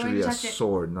he's going actually to a touch it.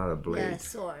 sword, not a Yeah, blade.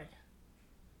 sword.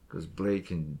 Because blade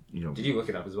can, Did you look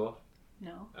it up as well?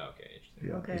 No, Oh, okay, interesting.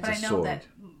 Yeah, Okay. it's but a I know sword. that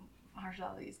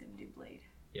Mahershala Ali is gonna do blade.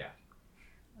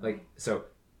 Like, so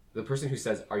the person who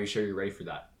says, "Are you sure you're ready for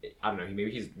that?" I don't know. Maybe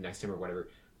he's next to him or whatever.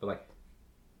 But like,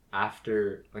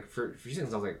 after like for a few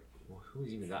seconds, I was like, well, "Who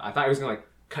is even that?" I thought it was gonna like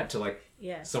cut to like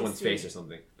Yeah. someone's to see. face or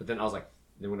something. But then I was like,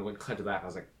 then when it went cut to back, I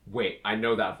was like, "Wait, I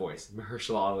know that voice,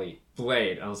 Mahershala Ali,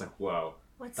 Blade." And I was like, "Whoa,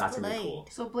 What's that's gonna be blade? cool."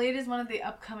 So Blade is one of the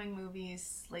upcoming movies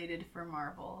slated for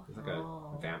Marvel. He's like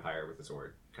Oh. a vampire with a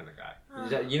sword kind of guy.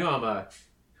 Ah. You know,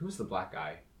 who was the black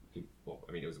guy?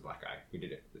 It was a black guy who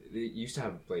did it. They used to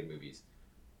have Blade movies.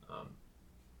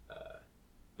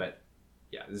 But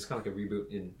yeah, this is kind of like a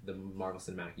reboot in the Marvel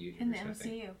Cinematic Universe. In the I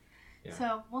think. MCU. Yeah.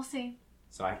 So we'll see.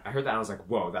 So I heard that and I was like,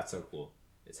 whoa, that's so cool.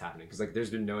 It's happening because like there's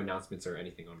been no announcements or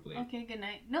anything on Blade. Okay, good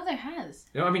night. No, there has.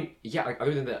 No, I mean yeah, like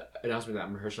other than the announcement that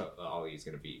Mahershala Ali is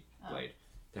going to be Oh. Blade,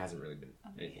 there hasn't really been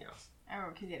Okay, anything yeah. else. I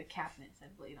remember because he had a cap and it said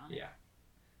Blade on it. Yeah.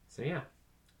 So yeah,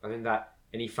 other than that,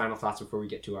 any final thoughts before we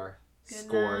get to our Good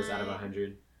scores out of night.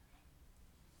 100?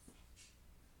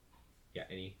 Yeah,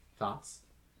 any thoughts?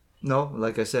 No,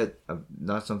 like I said,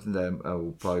 not something that I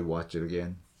will probably watch it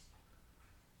again.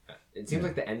 It seems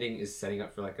like the ending is setting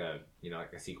up for like a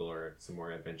like a sequel or some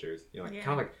more adventures. Like Yeah.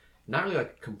 kind of like not really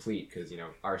like complete because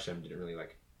Arshem didn't really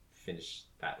like finish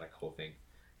that like whole thing.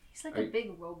 He's like Are a you-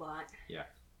 big robot.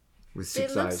 With It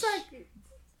six looks eyes. like,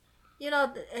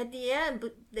 at the end,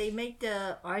 they make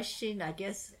the Arshin, I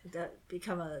guess,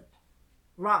 become a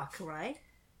rock, right?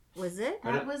 Was it?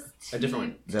 No, That was a different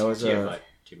one. That was Tiamat.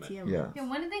 Tiamat. Tiamat. Yeah. Yeah,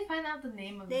 when did they find out the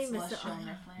name of the Name is- celestial on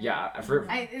their planet? Yeah, I've heard.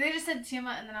 They just said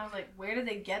Tiamat, and then I was like, where did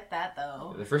they get that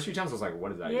though? The first few times I was like,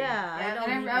 what is that? even? Yeah, Yeah, I don't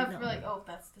then even I know. was like, oh,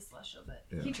 that's the celestial bit.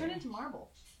 Yeah. He turned into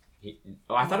marble.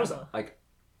 I thought it was like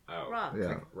Rock. Yeah.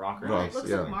 like rock or Rock. It ice. looks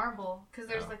yeah. like marble because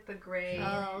there's like the gray.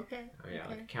 Oh, okay. Oh yeah,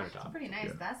 like a It's countertop. pretty nice.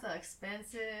 Yeah. That's an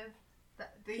expensive.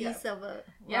 Piece of a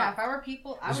Yeah, rock. if I were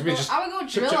people, I This would would be go, just I would go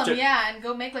chip, drill chip, them, chip. yeah, and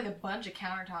go make like a bunch of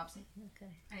countertops.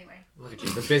 Okay. Anyway, Look at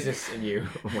you, the business in you.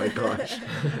 Oh my gosh.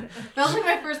 that was like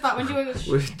my first thought when you were. Well, And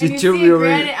you see deteriorate-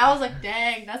 granite, I was like,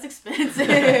 dang, that's expensive.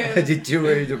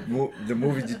 deteriorated the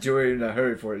movie deteriorated in a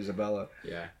hurry for Isabella.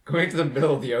 Yeah, going to the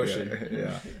middle of the ocean.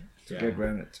 Yeah. To Yeah. get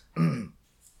granite.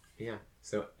 Yeah.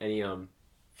 So any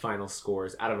final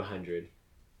scores out of 100?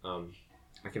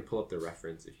 I can pull up the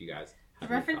reference if you guys. The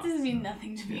have any references thoughts. mean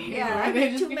nothing to me. Yeah, I They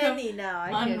get just too become many now.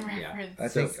 I can.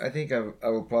 unreferenced. I think I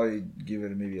will probably give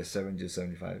it maybe a 70 to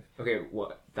 75. Okay,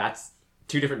 well that's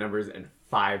 2 different numbers and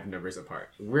 5 numbers apart.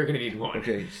 We're gonna need one.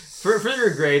 Okay. For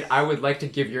your grade, I would like to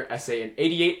give your essay an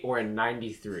 88 or a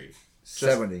 93.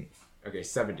 70. Okay,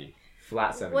 70.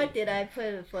 Flat 70. What did I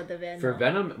put for the Venom? For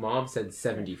Venom, Mom said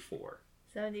 74.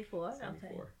 74?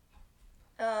 74.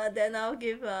 Okay. Then I'll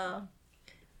give, I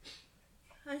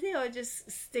think I'll just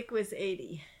stick with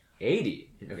 80. 80.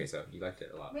 Okay, so you liked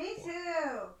it a lot. Me more.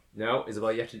 too. No,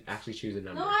 Isabel, you have to actually choose a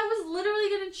number. No, I was literally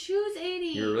gonna choose 80.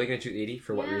 You were really gonna choose 80?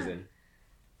 For what Yeah. reason?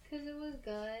 Because it was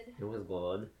good. It was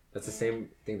good. That's the same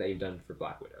thing that you've done for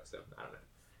Black Widow, so I don't know.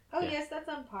 Oh, Yeah. yes, that's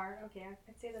on par. Okay,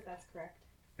 I'd say that that's correct.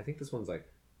 I think this one's like,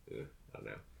 I don't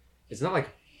know. It's not like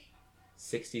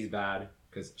 60s bad,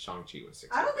 because Shang-Chi was 60s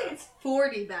I don't think bad. it's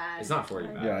 40 bad. It's not 40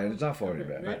 bad. Yeah, it's not 40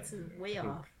 bad. That's way I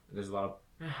think off. There's a lot of,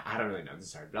 I don't really know, this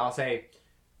is hard, but I'll say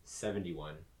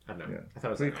 71. I don't know. Yeah. I thought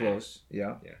it was Pretty like, close.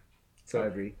 Yeah. So I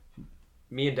agree.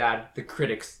 me and Dad, the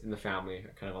critics in the family,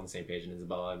 are kind of on the same page, and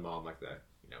Isabella and Mom, like the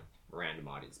random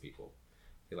audience people,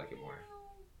 they like it more.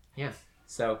 Yeah.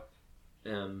 So,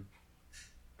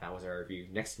 that was our review.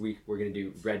 Next week we're gonna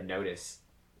do Red Notice,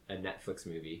 a Netflix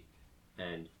movie,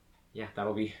 and yeah,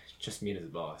 that'll be just me and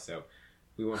Isabella. So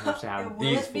we won't have to have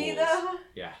these fools.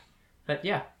 Yeah. But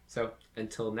yeah. So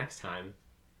until next time,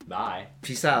 bye.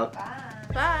 Peace out. Bye.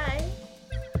 Bye.